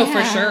 No,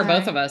 for sure.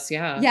 Both of us.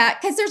 Yeah. Yeah.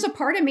 Because there's a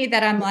part of me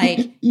that I'm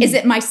is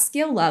it my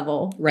skill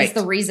level is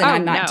the reason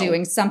I'm not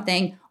doing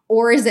something,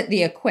 or is it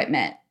the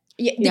equipment?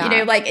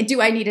 Do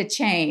I need a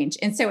change?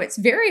 And so it's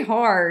very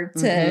hard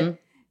to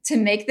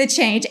make the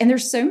change. And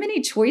there's so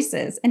many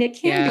choices and it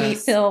can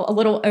feel a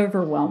little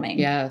overwhelming.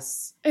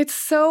 Yes. It's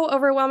so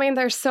overwhelming.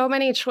 There's so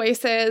many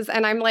choices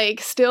and I'm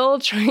still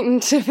trying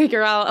to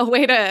figure out a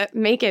way to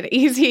make it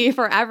easy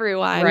for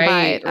everyone.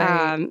 Right.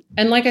 But,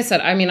 and like I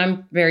said,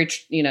 I'm very,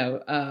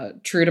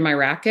 true to my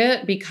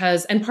racket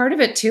and part of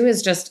it too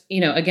is just,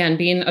 again,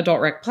 being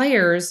adult rec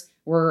players,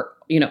 we're,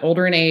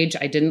 older in age.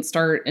 I didn't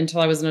start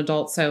until I was an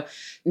adult. So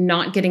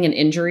not getting an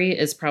injury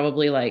is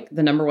probably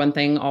the number one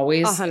thing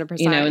always,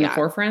 100%, in the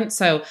forefront.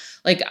 So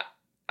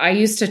I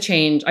used to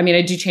change.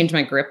 I do change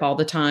my grip all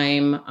the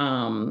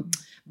time.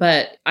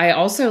 But I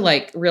also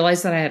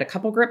realized that I had a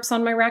couple grips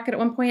on my racket at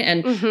one point,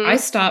 and I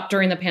stopped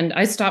during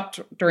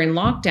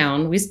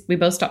lockdown. We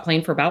both stopped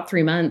playing for about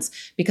 3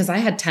 months because I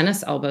had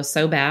tennis elbow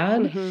so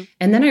bad.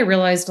 And then I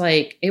realized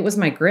it was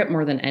my grip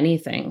more than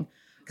anything.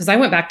 Because I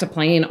went back to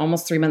playing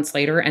almost 3 months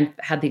later and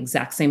had the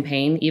exact same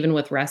pain, even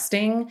with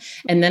resting.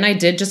 And then I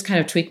did just kind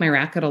of tweak my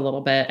racket a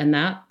little bit, and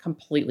that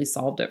completely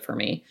solved it for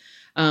me.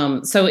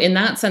 So in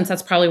that sense,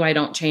 that's probably why I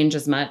don't change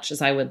as much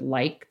as I would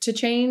like to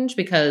change,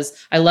 because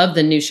I love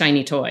the new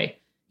shiny toy,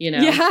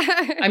 Yeah.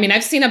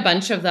 I've seen a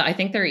bunch of I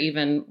think they're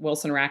even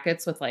Wilson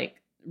rackets with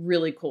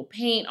really cool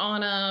paint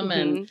on them.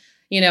 And,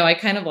 I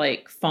kind of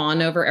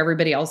fawn over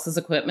everybody else's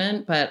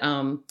equipment, but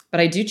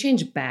I do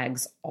change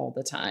bags all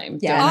the time.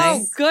 Yes.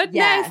 Oh, goodness.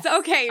 Yes.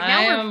 Okay.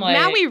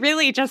 Now we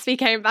really just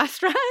became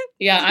best friends.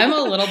 Yeah. I'm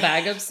a little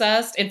bag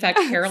obsessed. In fact,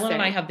 Carolyn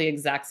and I have the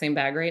exact same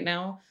bag right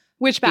now.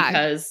 Which bag?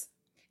 Because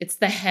it's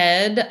the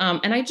head.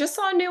 And I just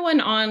saw a new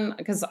one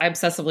because I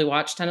obsessively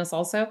watch tennis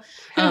also.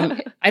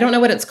 I don't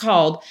know what it's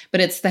called, but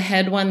it's the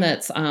head one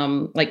that's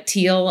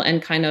teal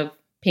and kind of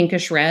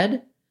pinkish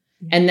red.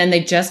 And then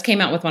they just came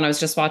out with one. I was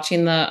just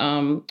watching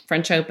the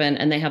French Open,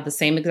 and they have the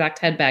same exact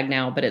head bag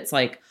now, but it's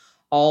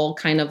all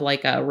kind of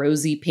a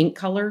rosy pink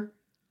color.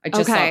 I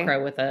just saw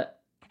Pro with it.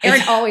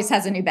 Erin always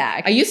has a new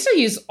bag. I used to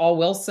use all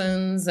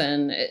Wilsons,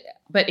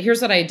 but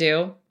here's what I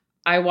do.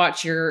 I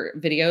watch your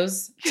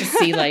videos to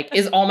see like,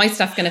 is all my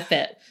stuff going to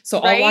fit? So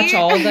I'll watch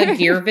all the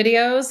gear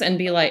videos and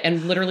be like,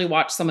 and literally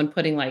watch someone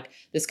putting like,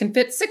 this can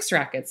fit 6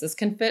 rackets. This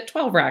can fit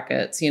 12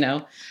 rackets, you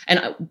know?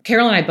 And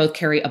Carol and I both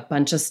carry a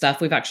bunch of stuff.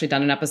 We've actually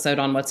done an episode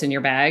on what's in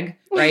your bag,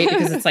 right?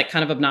 Because it's like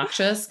kind of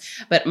obnoxious,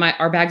 but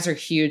our bags are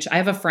huge. I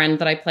have a friend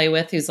that I play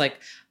with who's like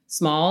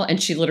small.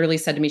 And she literally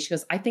said to me, she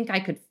goes, I think I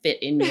could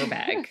fit in your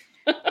bag.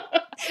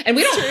 And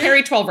we don't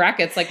carry 12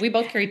 rackets. Like we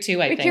both carry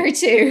 2, I think. We carry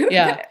 2.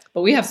 Yeah.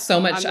 But we have so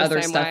much I'm other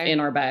the same stuff way. in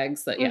our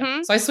bags that,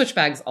 So I switch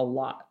bags a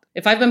lot.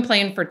 If I've been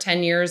playing for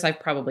 10 years, I've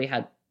probably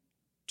had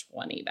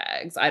 20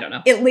 bags. I don't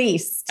know. At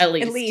least. At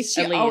least.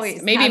 She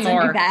always Maybe has a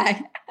more. new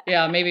bag.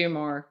 Yeah, maybe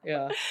more.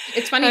 Yeah.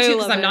 It's funny I too,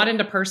 because love I'm not it.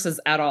 into purses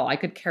at all. I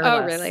could care Oh,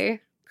 less. really?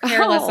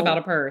 Care less Oh. about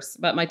a purse,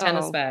 but my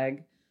tennis Oh.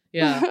 bag.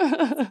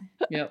 Yeah.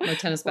 Yeah. My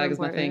tennis bag is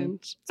my thing.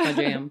 Important. It's my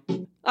jam.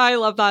 I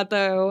love that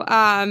though.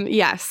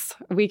 Yes,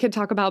 we could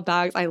talk about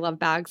bags. I love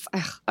bags.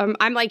 Ugh,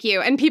 I'm like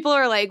you, and people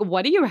are like,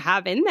 "What do you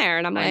have in there?"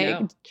 And I'm I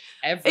like, know.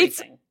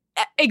 Everything.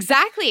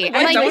 "Exactly." What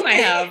I'm like, don't I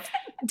have?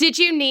 Did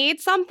you need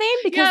something?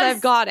 Because Yes.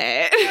 I've got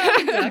it. Yeah,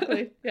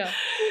 exactly.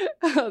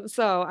 Yeah.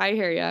 So I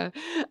hear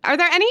you. Are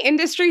there any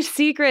industry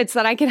secrets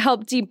that I can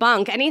help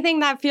debunk? Anything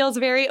that feels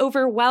very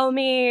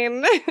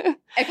overwhelming?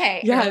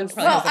 Okay. Yes.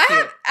 Probably Well, has a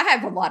few. I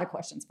have a lot of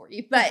questions for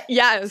you, but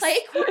Yes. clay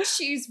court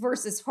shoes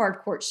versus hard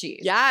court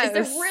shoes. Yes. Is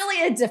there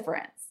really a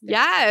difference?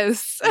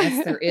 Yes.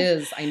 Yes, there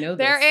is. I know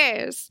this.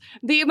 There is.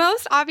 The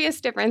most obvious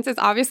difference is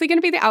obviously going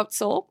to be the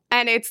outsole,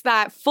 and it's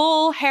that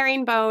full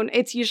herringbone.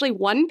 It's usually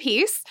one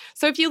piece.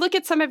 So if you look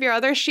at some of your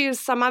other shoes,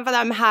 some of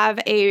them have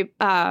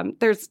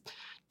there's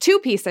 2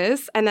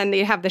 pieces, and then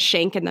they have the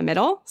shank in the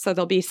middle. So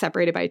they'll be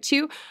separated by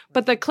 2.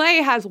 But the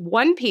clay has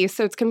 1 piece,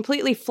 so it's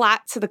completely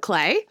flat to the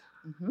clay.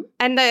 Mhm.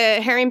 And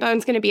the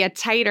herringbone's going to be a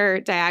tighter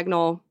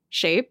diagonal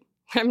shape.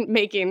 I'm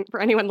making, for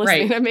anyone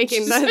listening, Right. I'm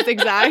making the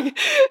zigzag.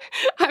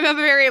 I'm a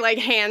very like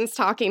hands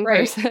talking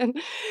Right. person.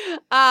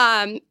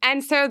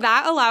 And so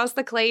that allows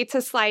the clay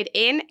to slide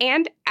in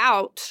and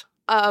out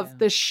of Yeah.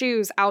 the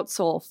shoe's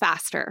outsole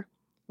faster,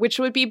 which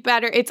would be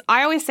better.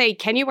 I always say,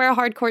 can you wear a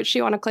hard court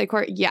shoe on a clay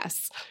court?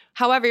 Yes.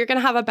 However, you're going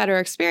to have a better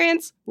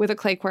experience with a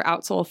clay court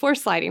outsole for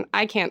sliding.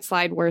 I can't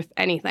slide worth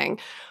anything.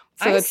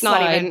 So I it's not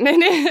slide.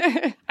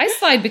 even. I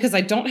slide because I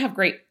don't have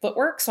great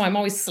footwork, so I'm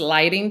always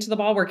sliding to the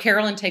ball where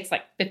Carolyn takes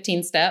like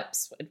 15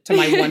 steps to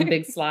my one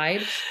big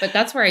slide. But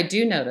that's where I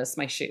do notice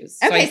my shoes.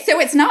 So Okay, so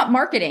it's not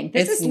marketing.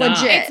 This It's is not.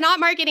 legit. It's not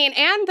marketing.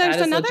 And there's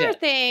That is another legit.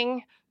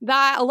 thing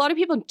that a lot of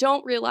people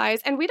don't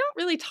realize, and we don't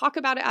really talk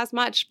about it as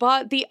much,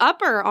 but the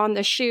upper on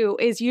the shoe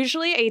is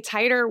usually a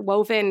tighter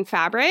woven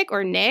fabric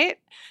or knit,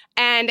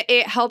 and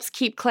it helps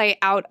keep clay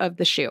out of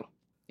the shoe.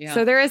 Yeah.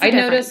 So there is a I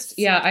difference.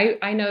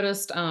 noticed, I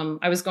noticed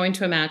I was going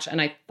to a match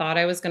and I thought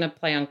I was going to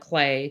play on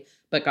clay,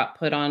 but got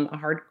put on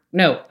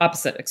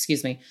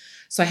excuse me.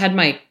 So I had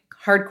my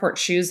hard court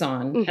shoes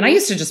on and I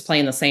used to just play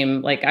in the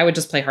same, like I would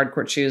just play hard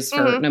court shoes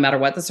for no matter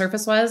what the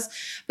surface was.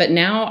 But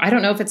now I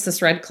don't know if it's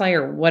this red clay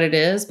or what it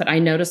is, but I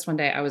noticed one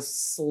day I was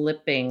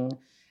slipping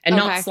and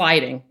Okay. not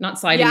sliding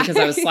Yeah. because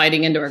I was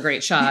sliding into a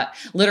great shot,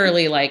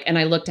 literally like, and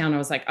I looked down and I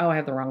was like, oh, I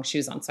have the wrong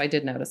shoes on. So I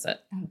did notice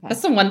it. Okay.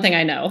 That's the one thing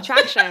I know.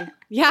 Traction.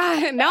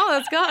 Yeah, no,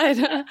 that's good.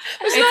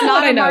 It's not a lot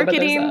not I a know, but there's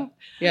marketing. that.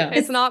 Yeah.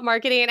 It's not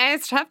marketing. And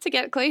it's tough to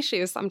get clay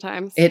shoes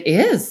sometimes. It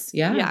is.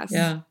 Yeah. Yes.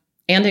 Yeah.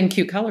 And in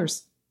cute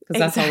colors. Because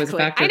that's always a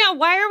factor. I know.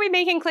 Why are we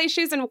making clay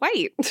shoes in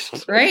white?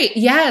 Right.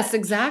 Yes,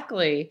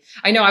 exactly.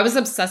 I know. I was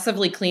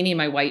obsessively cleaning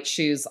my white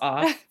shoes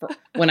off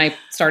when I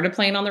started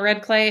playing on the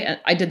red clay. And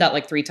I did that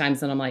like 3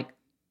 times and I'm like,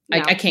 No.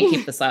 I can't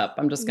keep this up.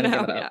 I'm just going to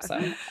No, give it up.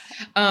 yeah.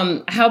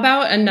 So, how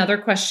about another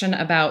question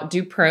about,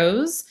 do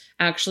pros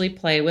actually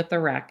play with the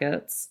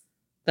rackets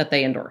that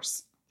they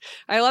endorse?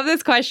 I love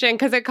this question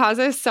because it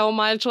causes so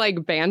much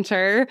like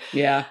banter.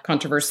 Yeah.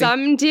 Controversy.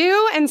 Some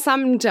do and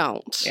some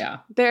don't. Yeah.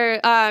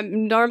 They're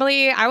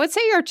normally, I would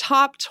say your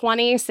top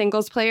 20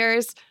 singles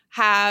players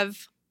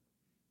have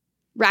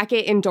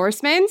racket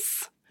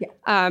endorsements.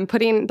 Yeah.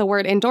 Putting the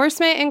word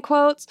endorsement in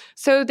quotes.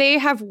 So they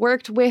have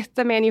worked with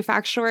the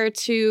manufacturer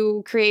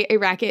to create a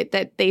racket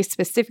that they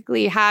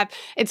specifically have.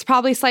 It's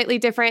probably slightly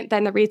different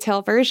than the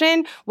retail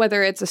version,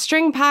 whether it's a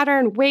string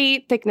pattern,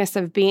 weight, thickness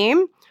of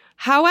beam.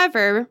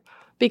 However,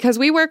 because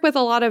we work with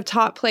a lot of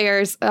top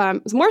players,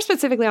 more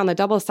specifically on the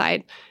double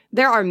side,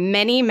 there are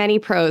many, many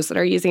pros that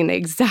are using the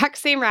exact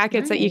same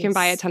rackets that you can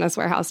buy at Nice.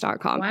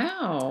 tenniswarehouse.com.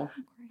 Wow.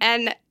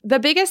 And the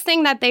biggest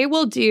thing that they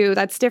will do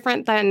that's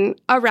different than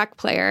a rec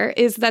player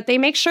is that they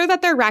make sure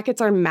that their rackets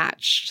are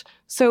matched.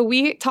 So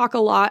we talk a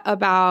lot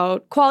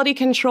about quality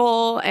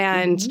control,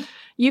 and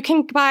you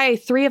can buy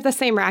 3 of the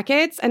same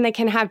rackets and they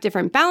can have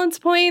different balance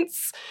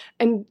points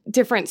and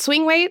different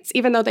swing weights,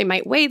 even though they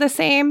might weigh the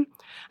same.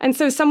 And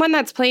so someone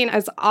that's playing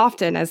as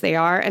often as they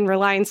are and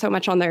relying so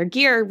much on their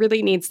gear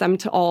really needs them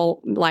to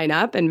all line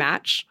up and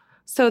match.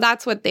 So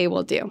that's what they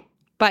will do.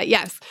 But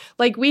yes,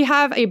 like we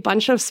have a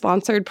bunch of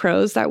sponsored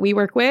pros that we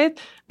work with,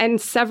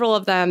 and several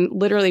of them,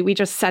 literally, we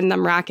just send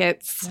them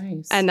rackets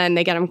Nice. and then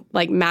they get them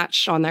like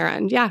matched on their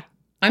end. Yeah.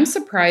 I'm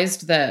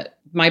surprised that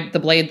the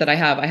blade that I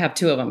have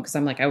 2 of them because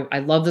I'm like, I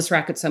love this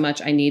racket so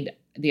much. I need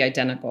the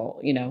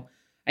identical,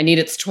 I need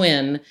its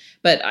twin,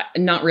 but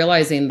not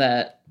realizing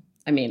that,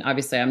 I mean,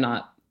 obviously I'm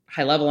not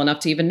high level enough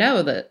to even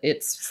know that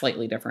it's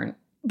slightly different.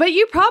 But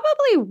you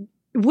probably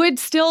would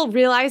still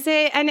realize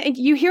it. And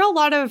you hear a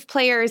lot of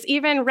players,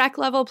 even rec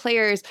level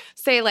players,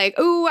 say like,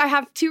 oh, I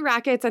have 2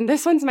 rackets and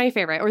this one's my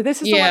favorite, or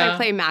this is the one I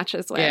play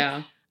matches with.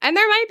 Yeah. And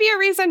there might be a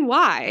reason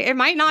why. It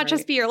might not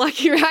just be your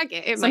lucky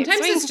racket. Sometimes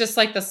it's just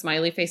like the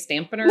smiley face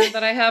dampener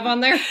that I have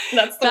on there.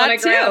 That's the one I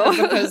grab as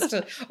opposed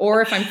to,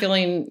 or if I'm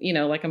feeling,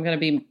 like I'm going to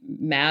be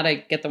mad, I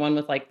get the one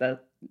with like the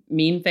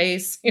mean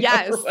face.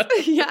 Yes.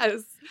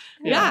 Yes.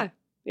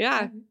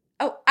 Yeah.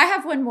 Oh, I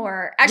have one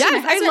more. Actually,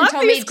 yes, my husband I love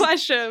told these me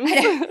questions.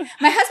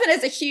 My husband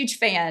is a huge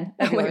fan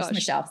of yours,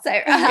 Michelle. So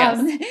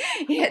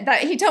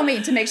he told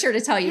me to make sure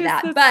to tell you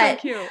that.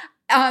 But so cute.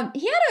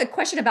 He had a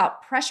question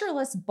about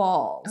pressureless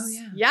balls. Oh,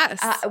 yeah.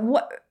 Yes.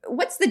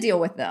 What's the deal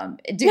with them?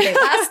 Do they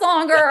last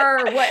longer?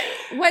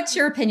 What's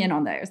your opinion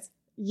on those?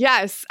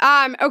 Yes.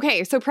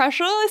 Okay. So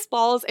pressureless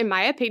balls, in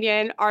my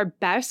opinion, are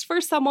best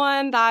for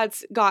someone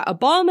that's got a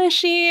ball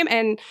machine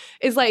and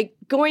is like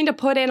going to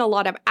put in a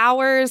lot of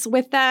hours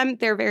with them.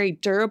 They're very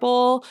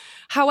durable.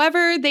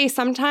 However, they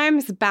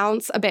sometimes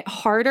bounce a bit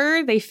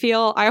harder. They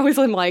feel, I always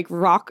like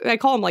I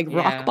call them like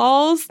rock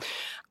balls.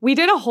 We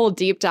did a whole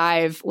deep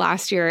dive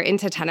last year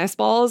into tennis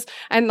balls,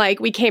 and like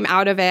we came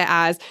out of it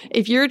as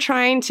if you're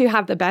trying to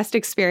have the best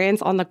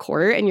experience on the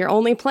court and you're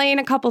only playing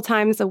a couple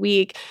times a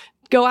week,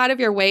 go out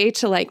of your way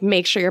to like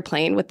make sure you're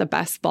playing with the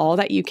best ball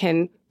that you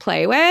can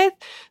play with.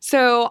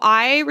 So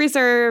I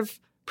reserve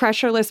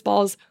pressureless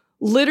balls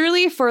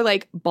literally for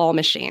like ball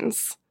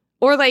machines,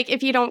 or like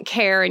if you don't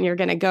care and you're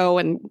going to go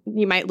and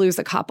you might lose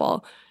a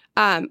couple.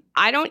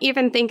 I don't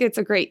even think it's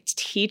a great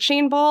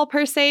teaching ball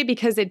per se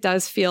because it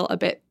does feel a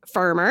bit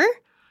firmer.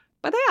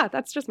 But yeah,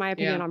 that's just my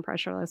opinion on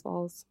pressureless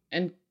balls.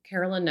 And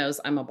Carolyn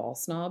knows I'm a ball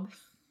snob.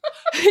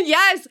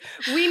 Yes,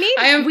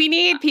 we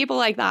need people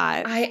like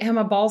that. I am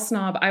a ball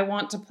snob. I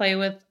want to play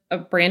with a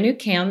brand new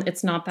can.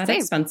 It's not that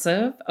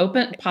expensive.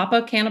 Pop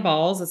a can of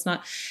balls. It's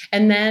not.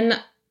 And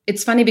then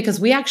it's funny because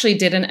we actually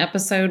did an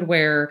episode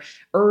where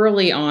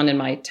early on in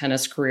my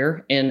tennis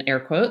career, in air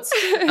quotes,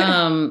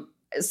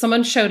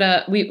 someone showed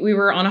up. We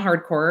were on a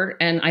hard court,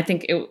 and I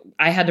think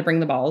I had to bring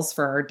the balls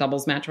for our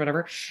doubles match or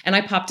whatever. And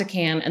I popped a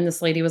can, and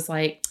this lady was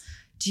like,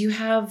 "Do you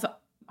have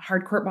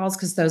hard court balls?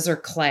 Because those are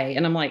clay."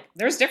 And I'm like,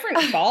 "There's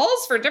different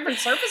balls for different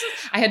surfaces."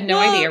 I had no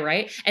idea,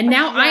 right? And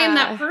now I am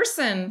that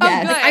person.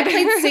 Yes. Good. I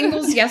played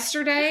singles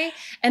yesterday,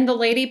 and the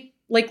lady,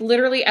 like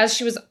literally, as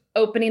she was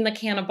opening the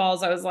can of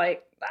balls, I was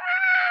like,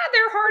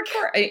 "They're hard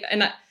court."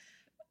 And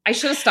I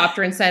should have stopped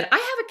her and said, "I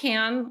have a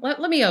can. Let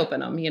me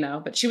open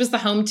them," But she was the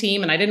home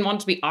team, and I didn't want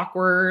it to be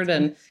awkward,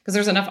 and because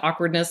there's enough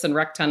awkwardness in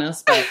rec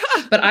tennis.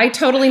 But I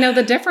totally know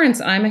the difference.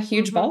 I'm a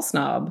huge ball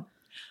snob.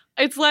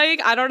 It's like,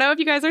 I don't know if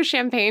you guys are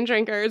champagne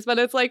drinkers, but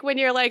it's like when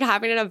you're like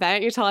having an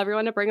event, you tell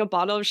everyone to bring a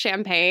bottle of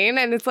champagne,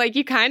 and it's like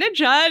you kind of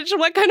judge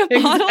what kind of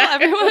bottle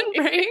everyone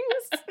brings.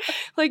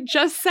 Like,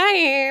 just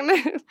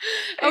saying.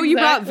 Oh, you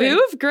brought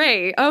Vouv?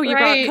 Great. Oh, you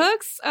brought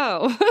Cooks?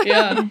 Oh.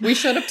 Yeah. We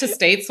showed up to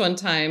States one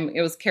time.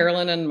 It was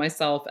Carolyn and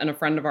myself and a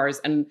friend of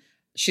ours, and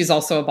she's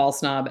also a ball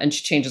snob, and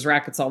she changes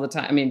rackets all the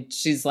time. I mean,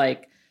 she's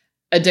like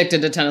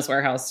addicted to Tennis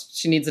Warehouse.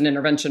 She needs an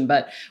intervention.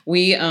 But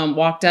we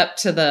walked up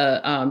to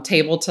the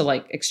table to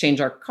like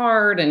exchange our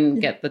card and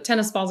get the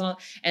tennis balls and all.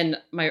 And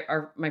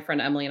my friend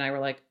Emily and I were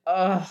like,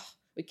 "Oh,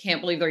 we can't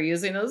believe they're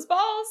using those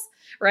balls."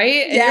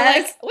 Right? And you're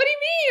like, "What do you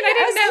mean? I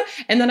didn't know."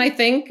 And then I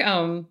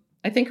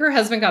think her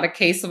husband got a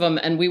case of them,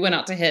 and we went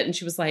out to hit, and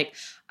she was like,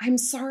 "I'm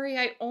sorry,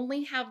 I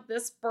only have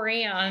this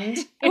brand."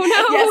 Oh no.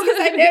 Yes, because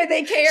I know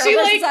they care. She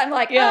I'm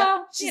like,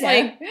 she's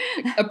like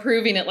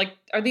approving it. Like,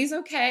 are these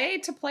okay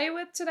to play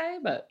with today?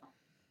 But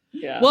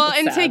yeah. Well,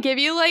 and to give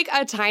you like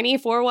a tiny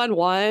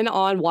 411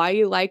 on why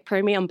you like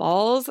premium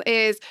balls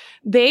is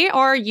they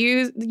are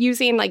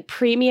using like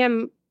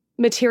premium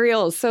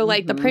materials. So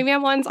like the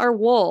premium ones are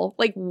wool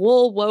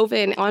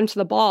woven onto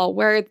the ball,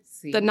 where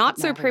the not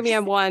so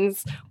premium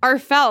ones are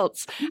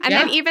felts. And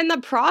then even the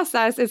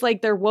process is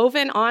like they're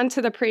woven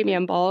onto the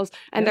premium balls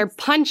and they're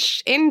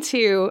punched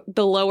into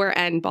the lower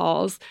end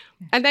balls.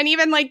 And then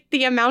even like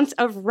the amount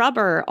of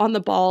rubber on the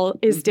ball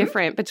is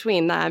different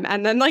between them.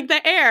 And then like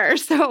the air.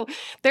 So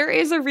there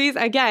is a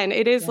reason, again,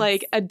 it is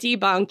like a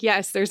debunk.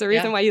 Yes, there's a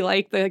reason why you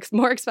like the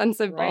more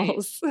expensive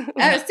balls. So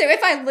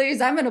if I lose,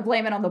 I'm going to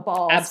blame it on the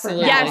balls.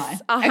 Absolutely.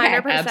 Yes,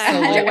 100%.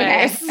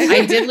 Absolutely.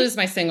 Okay. I did lose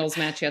my singles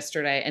match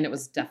yesterday, and it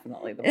was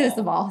definitely the balls. It is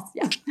the balls,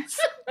 yeah.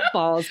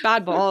 Balls,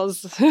 bad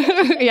balls.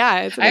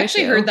 Yeah, it's an I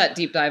actually issue. heard that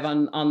deep dive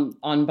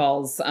on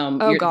balls.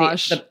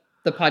 Gosh.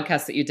 The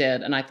podcast that you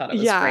did, and I thought it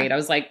was Yeah. great. I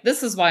was like,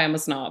 this is why I'm a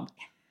snob.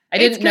 I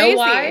It's didn't know crazy.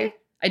 why.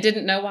 I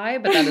didn't know why,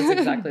 but that is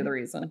exactly the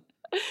reason.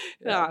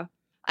 Yeah.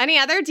 Any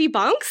other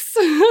debunks?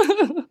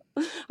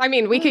 I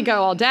mean, we could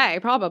go all day,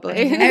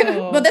 probably.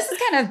 Well, this is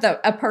kind of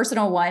a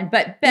personal one,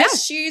 but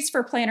best shoes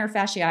for plantar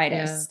fasciitis.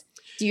 Yeah.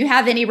 Do you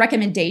have any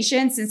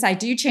recommendations, since I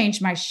do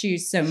change my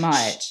shoes so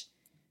much?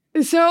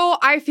 So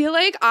I feel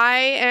like I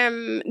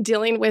am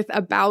dealing with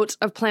a bout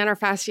of plantar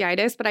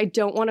fasciitis, but I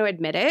don't want to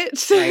admit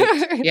it.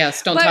 Right.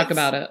 Yes, don't But- talk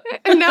about it.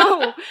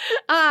 No.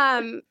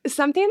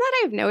 Something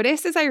that I've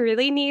noticed is I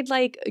really need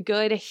like a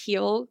good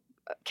heel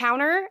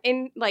counter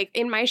in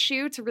my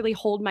shoe to really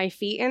hold my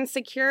feet in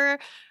secure.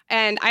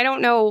 And I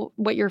don't know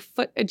what your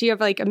foot, do you have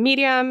like a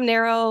medium,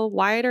 narrow,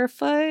 wider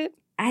foot?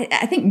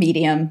 I think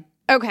medium.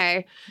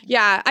 Okay.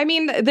 Yeah. I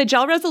mean, the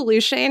Gel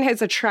Resolution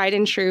is a tried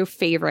and true That's a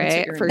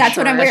favorite great- for That's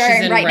sure. what I'm She's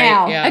wearing in right right,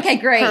 now. yeah. Okay,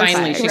 great.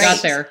 Finally, she Great.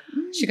 got there.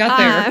 She got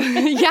there.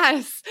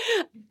 Yes.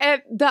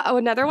 And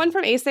another one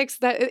from ASICS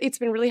that it's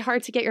been really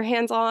hard to get your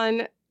hands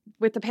on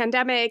with the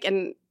pandemic,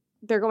 and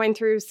they're going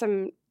through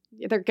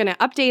they're going to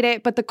update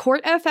it. But the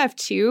Court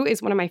FF2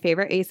 is one of my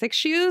favorite ASICS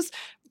shoes.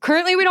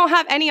 Currently, we don't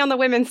have any on the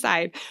women's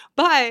side,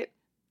 but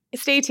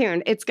stay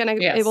tuned. Yes.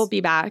 It will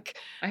be back.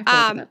 I have to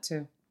look at that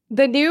too.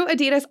 The new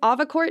Adidas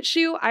Avacourt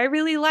shoe, I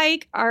really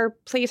like. Our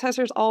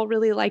playtesters all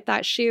really like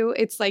that shoe.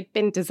 It's like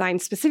been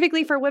designed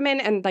specifically for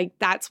women. And like,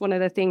 that's one of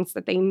the things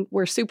that they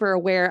were super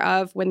aware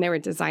of when they were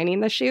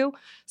designing the shoe.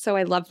 So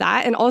I love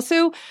that. And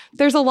also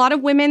there's a lot of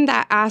women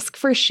that ask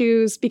for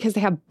shoes because they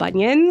have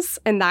bunions.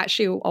 And that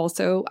shoe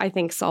also, I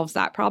think, solves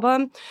that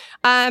problem.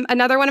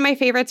 Another one of my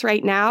favorites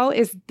right now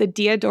is the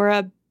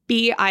Diadora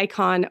B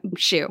Icon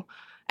shoe.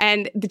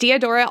 And the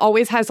Diadora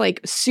always has like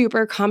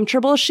super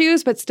comfortable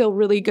shoes, but still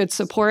really good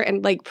support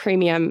and like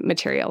premium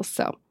materials.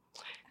 So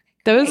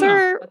those Wow,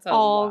 are that's a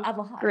all lot.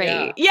 Avocado. great.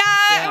 Yeah. Yeah,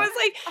 Yeah. I was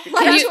like, A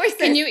lot of choices.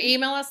 Can you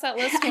email us that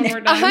list when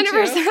we're done?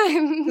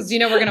 100%. Because you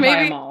know we're going to buy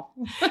Maybe- them all.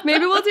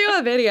 Maybe we'll do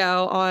a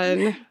video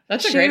on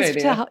That's a shoes great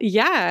idea.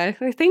 yeah.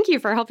 Thank you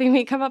for helping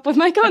me come up with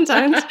my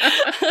content.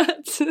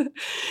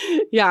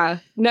 Yeah.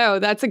 No,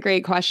 that's a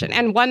great question.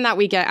 And one that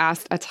we get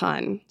asked a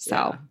ton. So.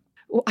 Yeah.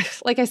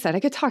 Like I said, I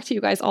could talk to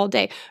you guys all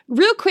day.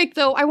 Real quick,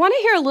 though, I want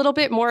to hear a little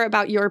bit more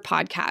about your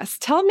podcast.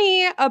 Tell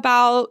me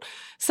about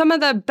some of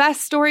the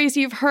best stories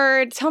you've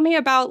heard. Tell me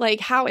about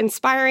like how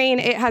inspiring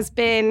it has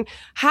been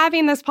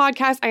having this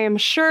podcast. I am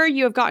sure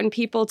you have gotten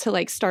people to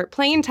like start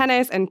playing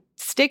tennis and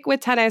stick with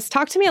tennis.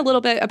 Talk to me a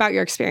little bit about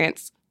your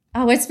experience.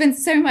 Oh, it's been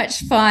so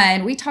much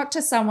fun. We talked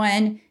to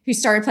someone who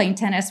started playing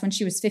tennis when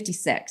she was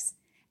 56.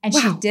 And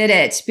she Wow. did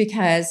it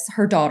because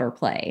her daughter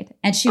played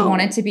and she Oh.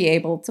 wanted to be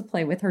able to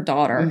play with her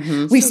daughter.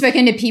 Mhm. We've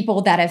spoken to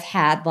people that have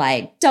had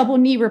like double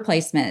knee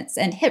replacements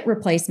and hip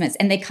replacements,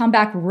 and they come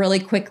back really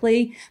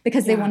quickly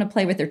because they Yeah. want to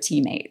play with their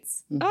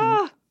teammates. Mhm.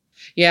 Ah,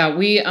 Yeah,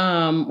 we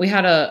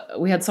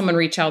had someone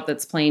reach out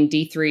that's playing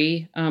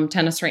D3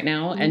 tennis right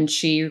now, Mm-hmm. and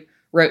she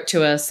wrote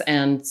to us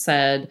and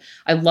said,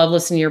 "I love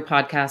listening to your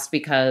podcast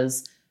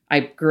because I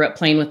grew up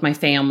playing with my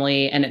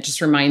family, and it just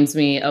reminds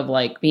me of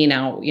like being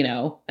out,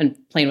 and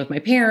playing with my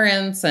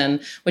parents, and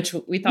which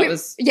we thought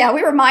was." Yeah,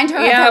 we remind her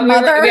Yeah, of her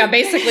mother.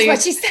 basically,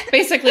 That's what she said.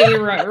 basically we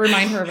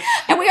remind her of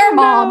And we are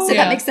moms, so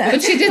Yeah. that makes sense.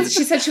 But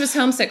she said she was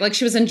homesick. Like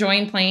she was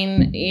enjoying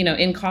playing,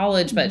 in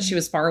college, but she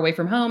was far away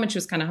from home and she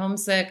was kind of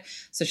homesick.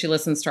 So she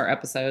listens to our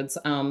episodes.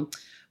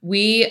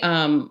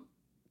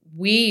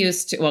 We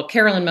used to, well,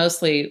 Carolyn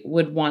mostly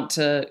would want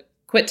to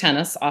quit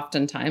tennis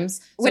oftentimes.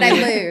 So when I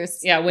we- lose.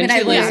 Yeah, when I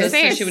she loses, lose.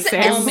 so she would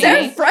Same. call It's me.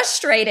 so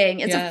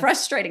frustrating. It's Yes. a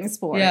frustrating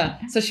sport. Yeah.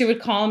 So she would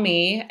call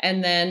me.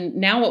 And then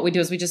now what we do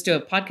is we just do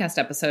a podcast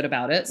episode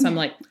about it. So I'm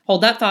like,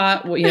 hold that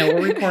thought. We'll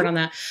record on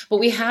that. But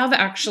we have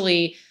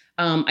actually,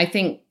 I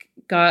think,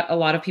 got a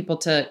lot of people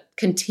to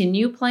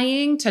continue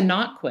playing, to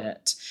not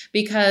quit,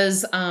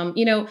 because,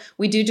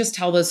 we do just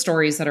tell those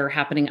stories that are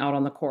happening out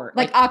on the court.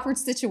 Like awkward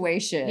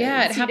situations.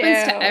 Yeah, it happens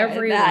to and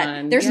everyone.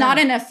 that there's Yeah. not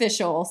an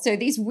official. So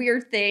these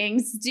weird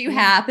things do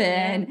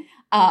happen.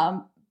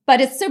 But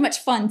it's so much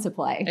fun to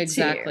play.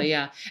 Exactly. too.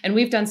 Yeah. And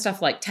we've done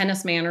stuff like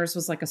Tennis Manners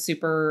was like a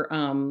super,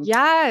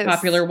 yes.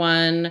 popular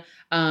one.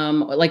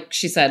 Like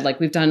she said, like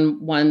we've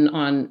done one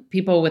on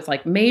people with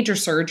like major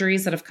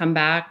surgeries that have come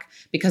back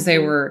because they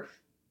were,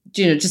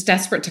 just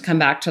desperate to come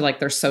back to like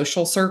their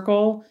social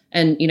circle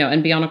and,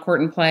 and be on a court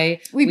and play.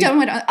 We've done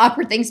what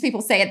awkward things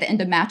people say at the end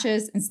of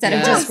matches. Instead of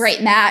Yes. just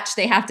great match,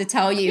 they have to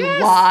tell you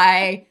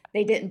why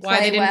they didn't play Why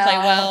they didn't play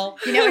well.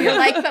 You're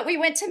like, but we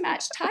went to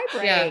match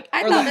tiebreak. Yeah.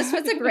 I Or thought like- this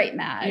was a great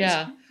match.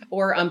 Yeah.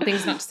 Or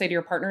things not to say to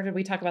your partner. Did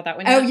we talk about that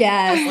one? Oh, yet?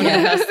 yes. One of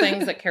the best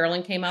things that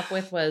Carolyn came up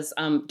with was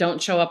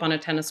don't show up on a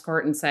tennis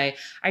court and say,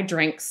 I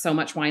drank so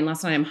much wine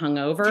last night, I'm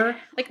hungover.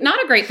 Like,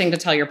 not a great thing to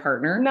tell your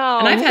partner. No.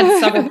 And I've had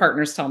several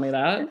partners tell me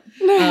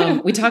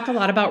that. We talk a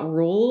lot about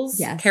rules.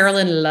 Yes.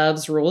 Carolyn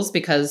loves rules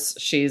because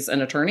she's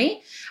an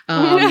attorney.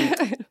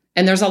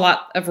 And there's a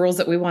lot of rules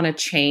that we want to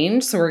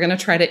change. So we're going to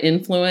try to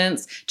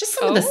influence just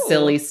some of the Oh.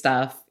 silly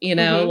stuff,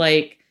 Mhm.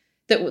 like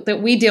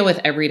that we deal with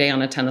every day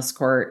on a tennis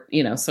court,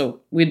 so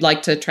we'd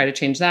like to try to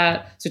change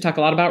that. So we talk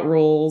a lot about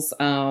rules.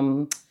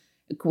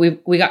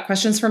 We got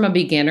questions from a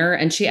beginner,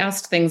 and she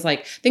asked things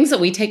that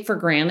we take for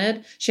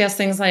granted. She asked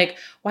things like,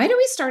 why do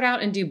we start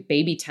out and do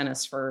baby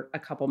tennis for a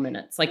couple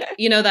minutes? Like,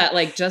 that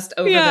like just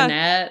over Yeah. the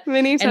net.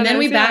 Mini And then tennis,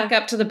 we yeah. back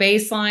up to the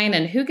baseline,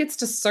 and who gets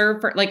to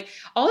serve for like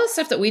all the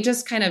stuff that we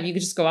just kind of, you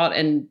could just go out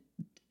and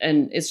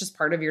and it's just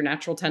part of your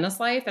natural tennis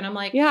life. And I'm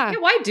like, Yeah.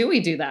 why do we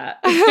do that?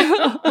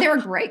 They were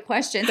great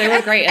questions. They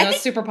were great. And I it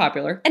was super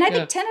popular. And I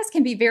think tennis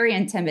can be very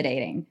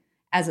intimidating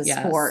as a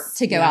sport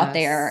to go out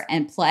there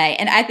and play.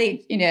 And I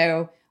think,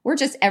 we're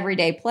just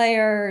everyday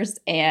players,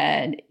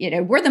 and,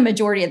 we're the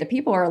majority of the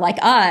people are like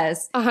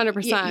us.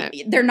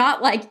 100%. They're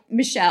not like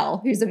Michelle,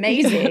 who's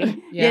amazing.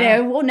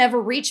 We'll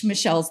never reach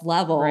Michelle's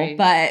level,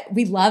 but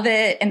we love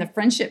it. And the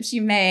friendships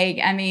you make.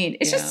 I mean,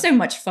 it's just so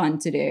much fun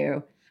to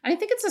do. I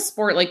think it's a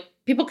sport, like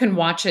people can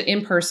watch it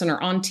in person or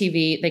on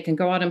TV. They can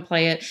go out and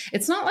play it.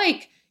 It's not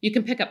like you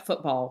can pick up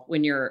football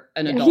when you're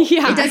an adult.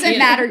 It doesn't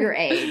matter your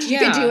age. You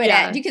can do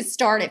it you can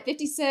start at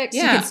 56.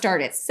 You can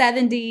start at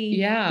 70.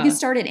 Yeah. You can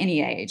start at any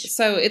age.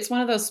 So it's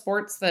one of those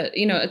sports that,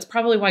 it's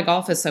probably why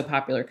golf is so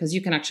popular, because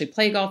you can actually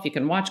play golf. You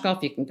can watch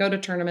golf. You can go to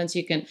tournaments.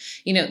 You can,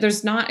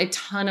 there's not a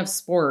ton of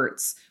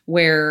sports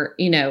where,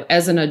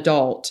 as an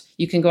adult,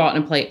 you can go out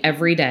and play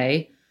every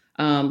day.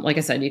 Like I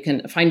said, you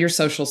can find your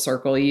social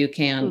circle. You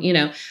can,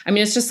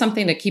 it's just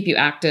something to keep you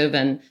active.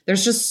 And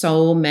there's just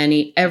so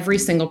many, every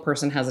single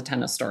person has a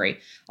tennis story.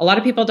 A lot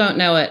of people don't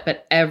know it,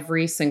 but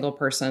every single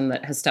person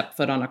that has stepped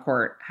foot on a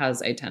court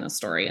has a tennis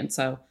story. And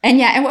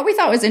and what we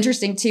thought was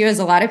interesting too, is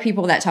a lot of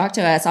people that talk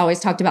to us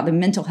always talked about the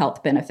mental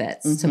health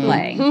benefits to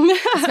playing,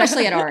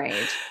 especially at our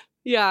age.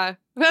 Yeah,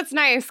 that's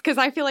nice, because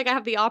I feel like I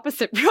have the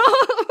opposite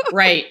problem.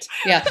 Right.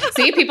 Yeah.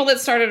 See, people that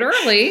started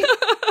early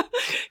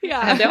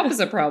have the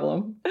opposite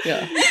problem.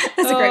 Yeah.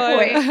 That's a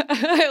great point.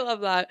 I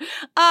love that.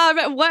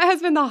 What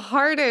has been the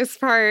hardest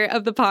part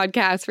of the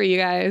podcast for you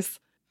guys?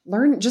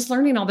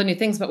 Learning all the new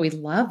things, but we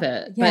love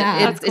it.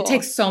 Yeah, but it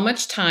takes so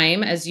much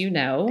time, as you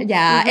know.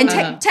 Yeah.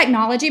 And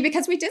technology,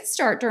 because we did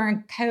start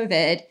during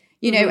COVID.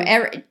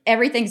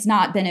 Everything's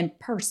not been in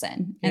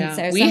person. And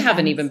so we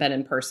haven't even been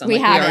in person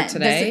we are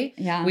today.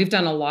 We've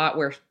done a lot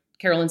where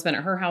Carolyn's been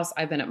at her house,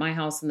 I've been at my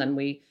house, and then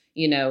we,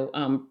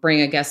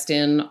 bring a guest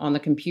in on the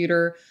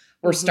computer.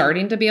 We're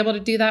starting to be able to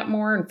do that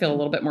more and feel a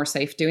little bit more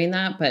safe doing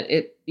that. But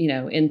it,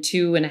 in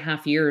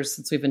 2.5 years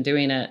since we've been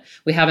doing it,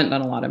 we haven't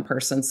done a lot in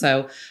person.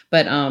 So,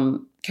 but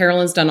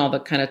Carolyn's done all the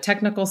kind of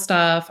technical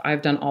stuff.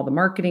 I've done all the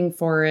marketing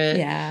for it.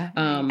 Yeah.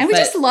 And we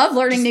just love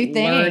learning new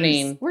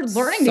things. We're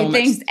learning new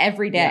things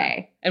every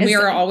day. Yeah. And we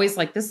are always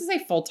like, this is a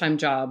full-time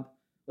job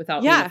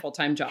without being a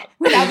full-time job.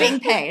 Without being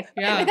paid.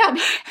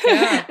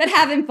 But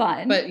having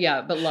fun. But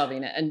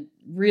loving it. And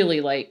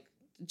really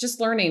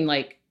just learning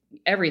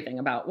everything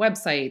about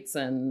websites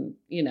and,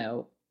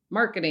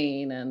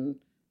 marketing and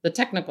the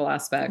technical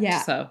aspect.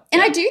 Yeah. So,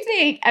 and I do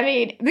think,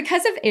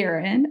 because of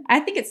Erin, I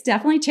think it's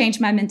definitely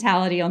changed my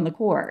mentality on the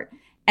court,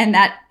 and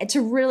that to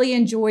really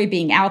enjoy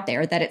being out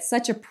there, that it's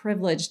such a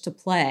privilege to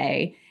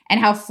play, and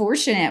how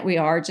fortunate we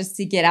are just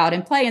to get out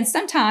and play. And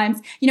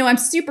sometimes, I'm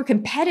super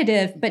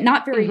competitive, but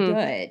not very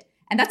good.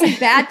 And that's a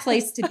bad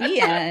place to be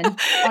in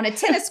on a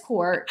tennis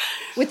court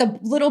with a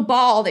little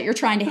ball that you're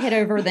trying to hit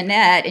over the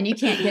net, and you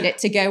can't get it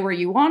to go where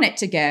you want it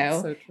to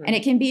go. So true. And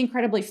it can be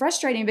incredibly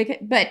frustrating.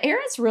 But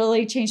Erin's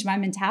really changed my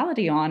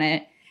mentality on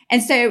it.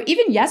 And so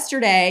even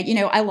yesterday,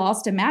 I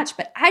lost a match,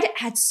 but I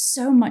had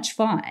so much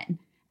fun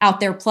out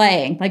there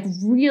playing,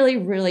 really,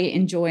 really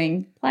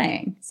enjoying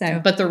playing.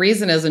 So, but the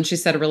reason is, and she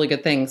said a really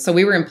good thing. So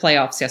we were in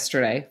playoffs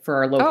yesterday for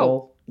our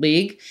local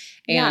league.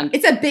 And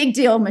it's a big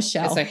deal,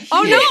 Michelle. No,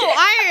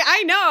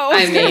 I know.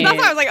 That's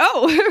why I was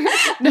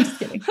like, no, just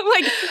kidding. I'm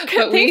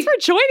like, thanks for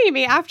joining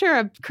me after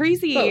a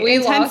crazy,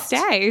 intense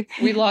day.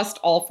 We lost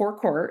all 4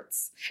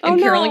 courts. And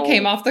Carolyn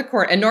came off the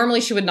court. And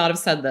normally she would not have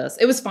said this.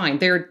 It was fine.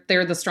 They're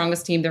the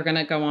strongest team. They're going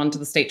to go on to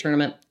the state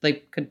tournament. They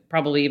could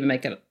probably even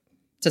make it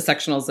to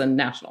sectionals and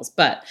nationals.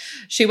 But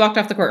she walked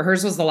off the court.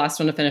 Hers was the last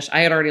one to finish.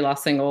 I had already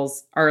lost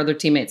singles. Our other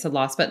teammates had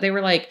lost. But they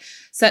were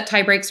set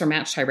tie breaks or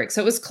match tie breaks.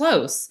 So it was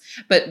close.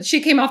 But she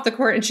came off the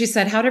court and she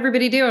said, how'd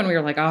everybody do? And we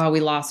were like,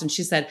 we lost. And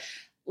she said,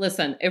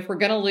 listen, if we're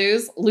going to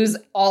lose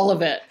all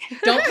of it.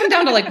 Don't come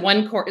down to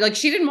one court.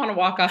 She didn't want to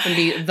walk off and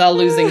be the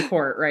losing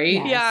court, right?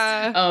 Yes.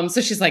 Yeah. So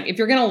she's like, if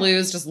you're going to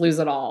lose, just lose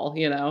it all,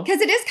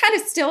 Because it is kind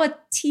of still a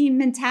team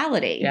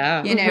mentality.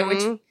 Yeah.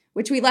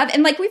 Which we love.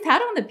 And we've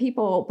had on the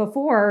people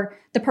before,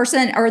 the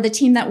person or the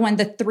team that won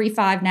the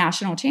 3-5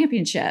 national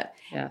championship.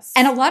 Yes.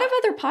 And a lot of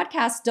other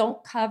podcasts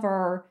don't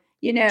cover,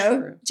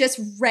 just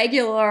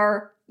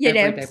regular,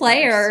 Everyday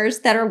players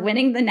that are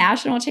winning the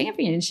national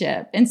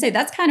championship. And so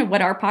that's kind of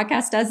what our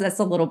podcast does. That's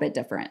a little bit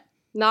different.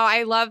 No,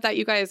 I love that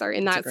you guys are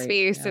in that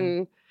space.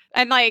 Yeah.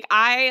 And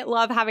I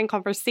love having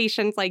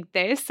conversations like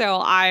this. So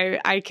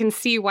I can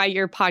see why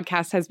your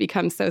podcast has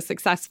become so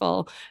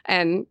successful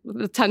and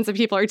tons of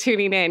people are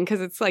tuning in,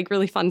 because it's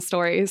really fun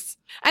stories.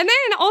 And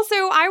then also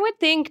I would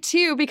think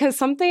too, because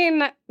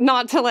something,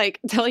 not to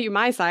tell you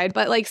my side,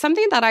 but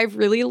something that I've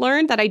really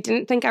learned that I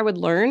didn't think I would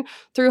learn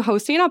through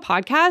hosting a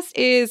podcast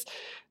is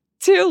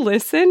to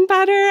listen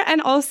better.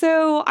 And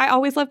also I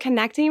always love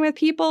connecting with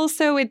people.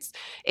 So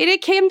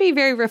it can be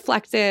very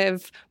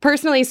reflective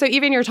personally. So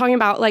even you're talking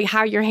about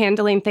how you're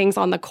handling things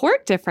on the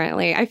court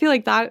differently, I feel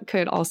like that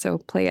could also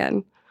play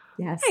in.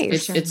 Yes,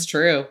 Nice. It's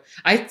true.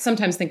 I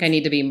sometimes think I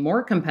need to be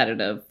more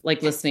competitive,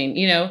 like listening,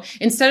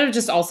 instead of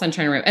just all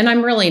sunshine and rainbow. And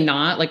I'm really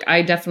not. Like,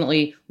 I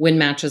definitely win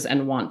matches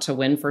and want to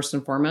win first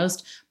and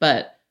foremost.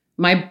 But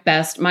my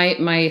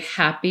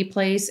happy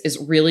place is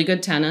really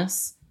good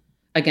tennis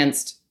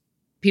against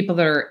people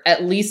that are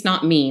at least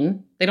not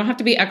mean. They don't have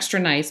to be extra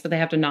nice, but they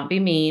have to not be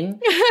mean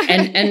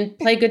and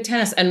play good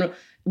tennis. And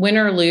win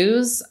or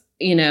lose,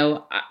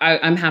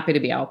 I'm happy to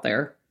be out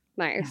there.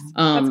 Nice.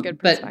 That's good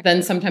perspective. But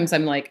then sometimes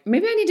I'm like,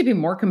 maybe I need to be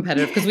more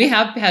competitive, because we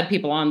have had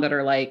people on that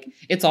are like,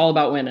 it's all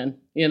about winning,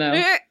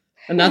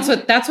 and that's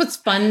what's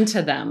fun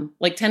to them.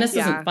 Like, tennis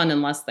isn't fun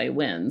unless they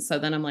win. So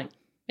then I'm like,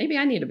 maybe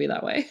I need to be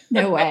that way.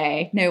 No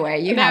way.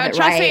 You have it trust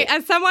right. me,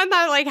 as someone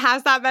that like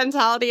has that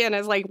mentality and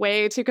is like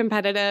way too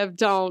competitive,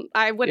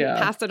 I wouldn't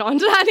pass it on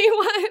to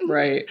anyone.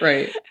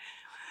 Right.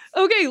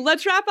 Okay,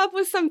 let's wrap up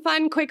with some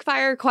fun quick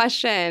fire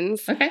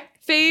questions. Okay.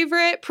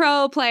 Favorite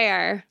pro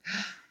player?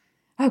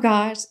 Oh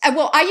gosh.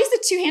 Well, I use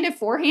the two-handed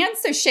forehand,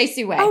 so Shea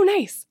Sue. Oh,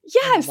 nice.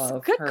 Yes.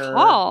 Good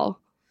call.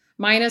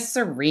 Mine is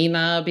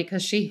Serena,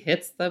 because she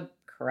hits the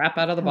crap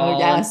out of the ball,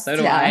 yes, and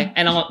so do I.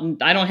 And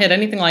I don't hit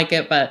anything like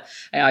it, but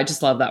I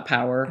just love that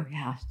power. Oh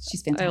yeah,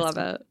 she's fantastic. I love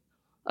it.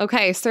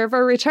 Okay, serve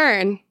or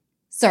return?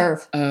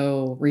 Serve.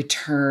 Oh,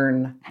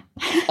 return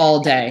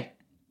all day.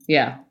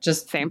 Yeah,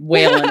 just Same.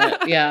 wailing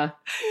it. Yeah.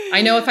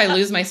 I know if I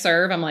lose my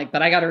serve, I'm like,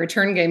 but I got a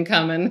return game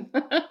coming.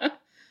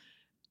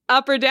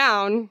 Up or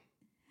down?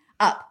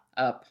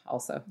 Up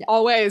also. Yeah.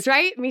 Always,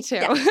 right? Me too.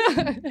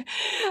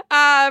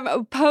 Yeah.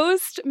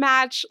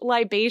 Post-match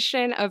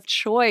libation of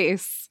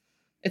choice.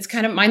 It's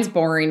mine's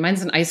boring.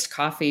 Mine's an iced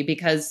coffee,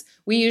 because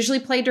we usually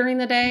play during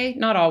the day.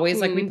 Not always.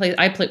 Like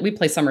we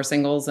play summer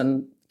singles,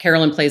 and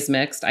Carolyn plays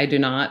mixed. I do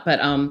not. But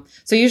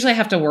so usually I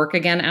have to work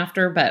again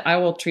after, but I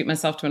will treat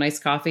myself to an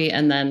iced coffee,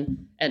 and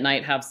then at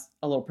night have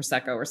a little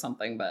Prosecco or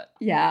something. But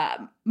yeah,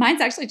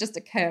 mine's actually just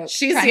a Coke.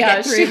 She's trying to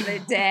get through the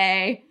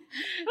day.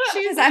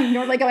 Because I'm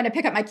normally going to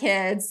pick up my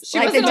kids.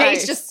 Like, the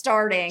day's just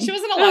starting. She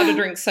wasn't allowed to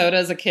drink soda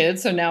as a kid,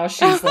 so now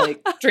she's like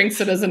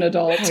drinks it as an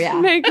adult. Oh, yeah.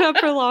 Make up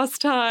for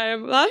lost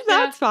time.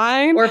 That's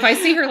fine. Or if I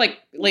see her like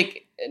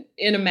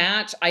in a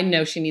match, I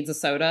know she needs a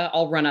soda,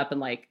 I'll run up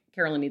and like,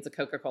 Carolyn needs a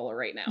Coca-Cola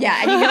right now.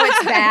 Yeah, and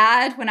it's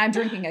bad when I'm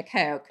drinking a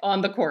Coke.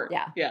 On the court.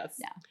 Yeah. Yes.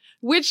 Yeah.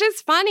 Which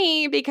is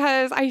funny,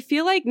 because I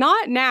feel like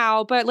not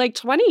now, but like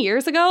 20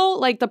 years ago,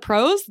 like the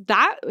pros,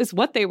 that is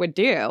what they would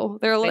do.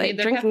 They're like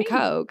drinking caffeine.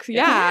 Coke.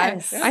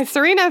 Yes. Yeah.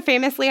 Serena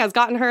famously has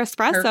gotten her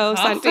espresso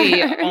sent to coffee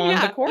her. on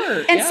the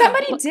court. And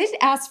somebody did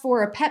ask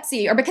for a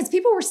Pepsi, or because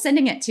people were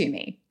sending it to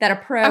me, that a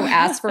pro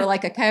asked for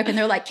like a Coke, and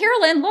they're like,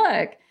 Carolyn,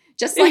 look,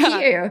 just like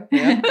you.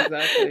 Yeah,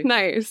 exactly.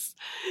 Nice.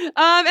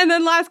 And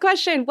then last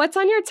question, what's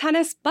on your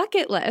tennis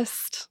bucket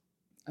list?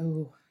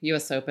 Oh,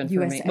 U.S. Open for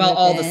US me. Well,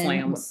 all the Open.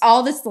 slams.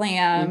 All the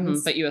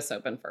slams. But U.S.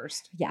 Open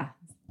first. Yeah,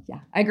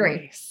 I agree.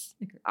 Nice.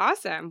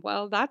 Awesome.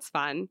 Well, that's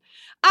fun.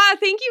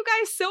 Thank you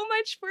guys so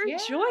much for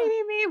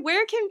joining me.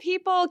 Where can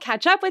people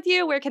catch up with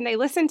you? Where can they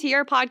listen to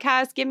your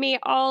podcast? Give me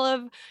all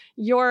of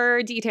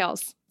your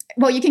details.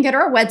 Well, you can go to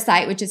our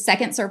website, which is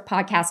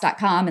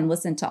secondservepodcast.com, and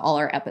listen to all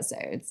our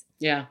episodes.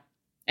 Yeah.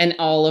 And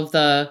all of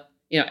the,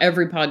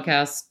 every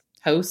podcast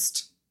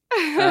host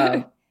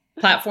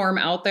platform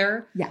out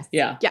there. Yes.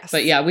 Yeah. Yes.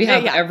 But yeah, we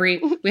have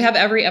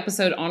every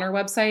episode on our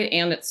website,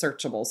 and it's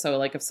searchable. So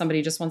like if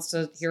somebody just wants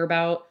to hear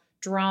about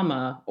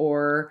drama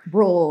or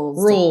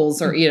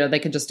rules or, they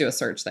could just do a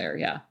search there.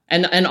 Yeah.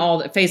 And all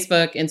the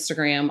Facebook,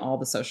 Instagram, all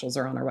the socials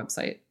are on our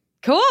website.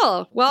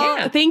 Cool.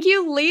 Well, thank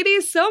you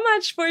ladies so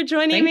much for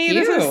joining me.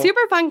 This was a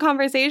super fun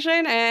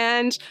conversation,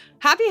 and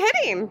happy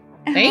hitting.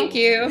 Thank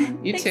you.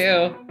 You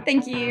too.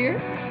 Thank you.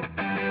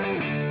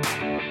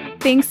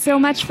 Thanks so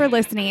much for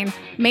listening.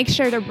 Make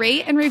sure to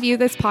rate and review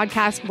this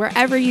podcast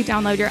wherever you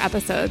download your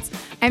episodes.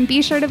 And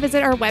be sure to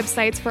visit our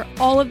websites for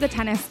all of the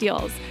tennis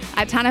deals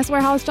at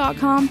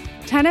tenniswarehouse.com,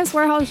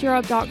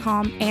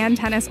 tenniswarehouseeurope.com, and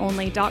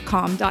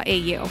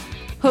tennisonly.com.au.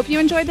 Hope you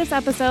enjoyed this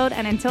episode,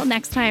 and until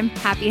next time,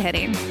 happy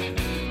hitting.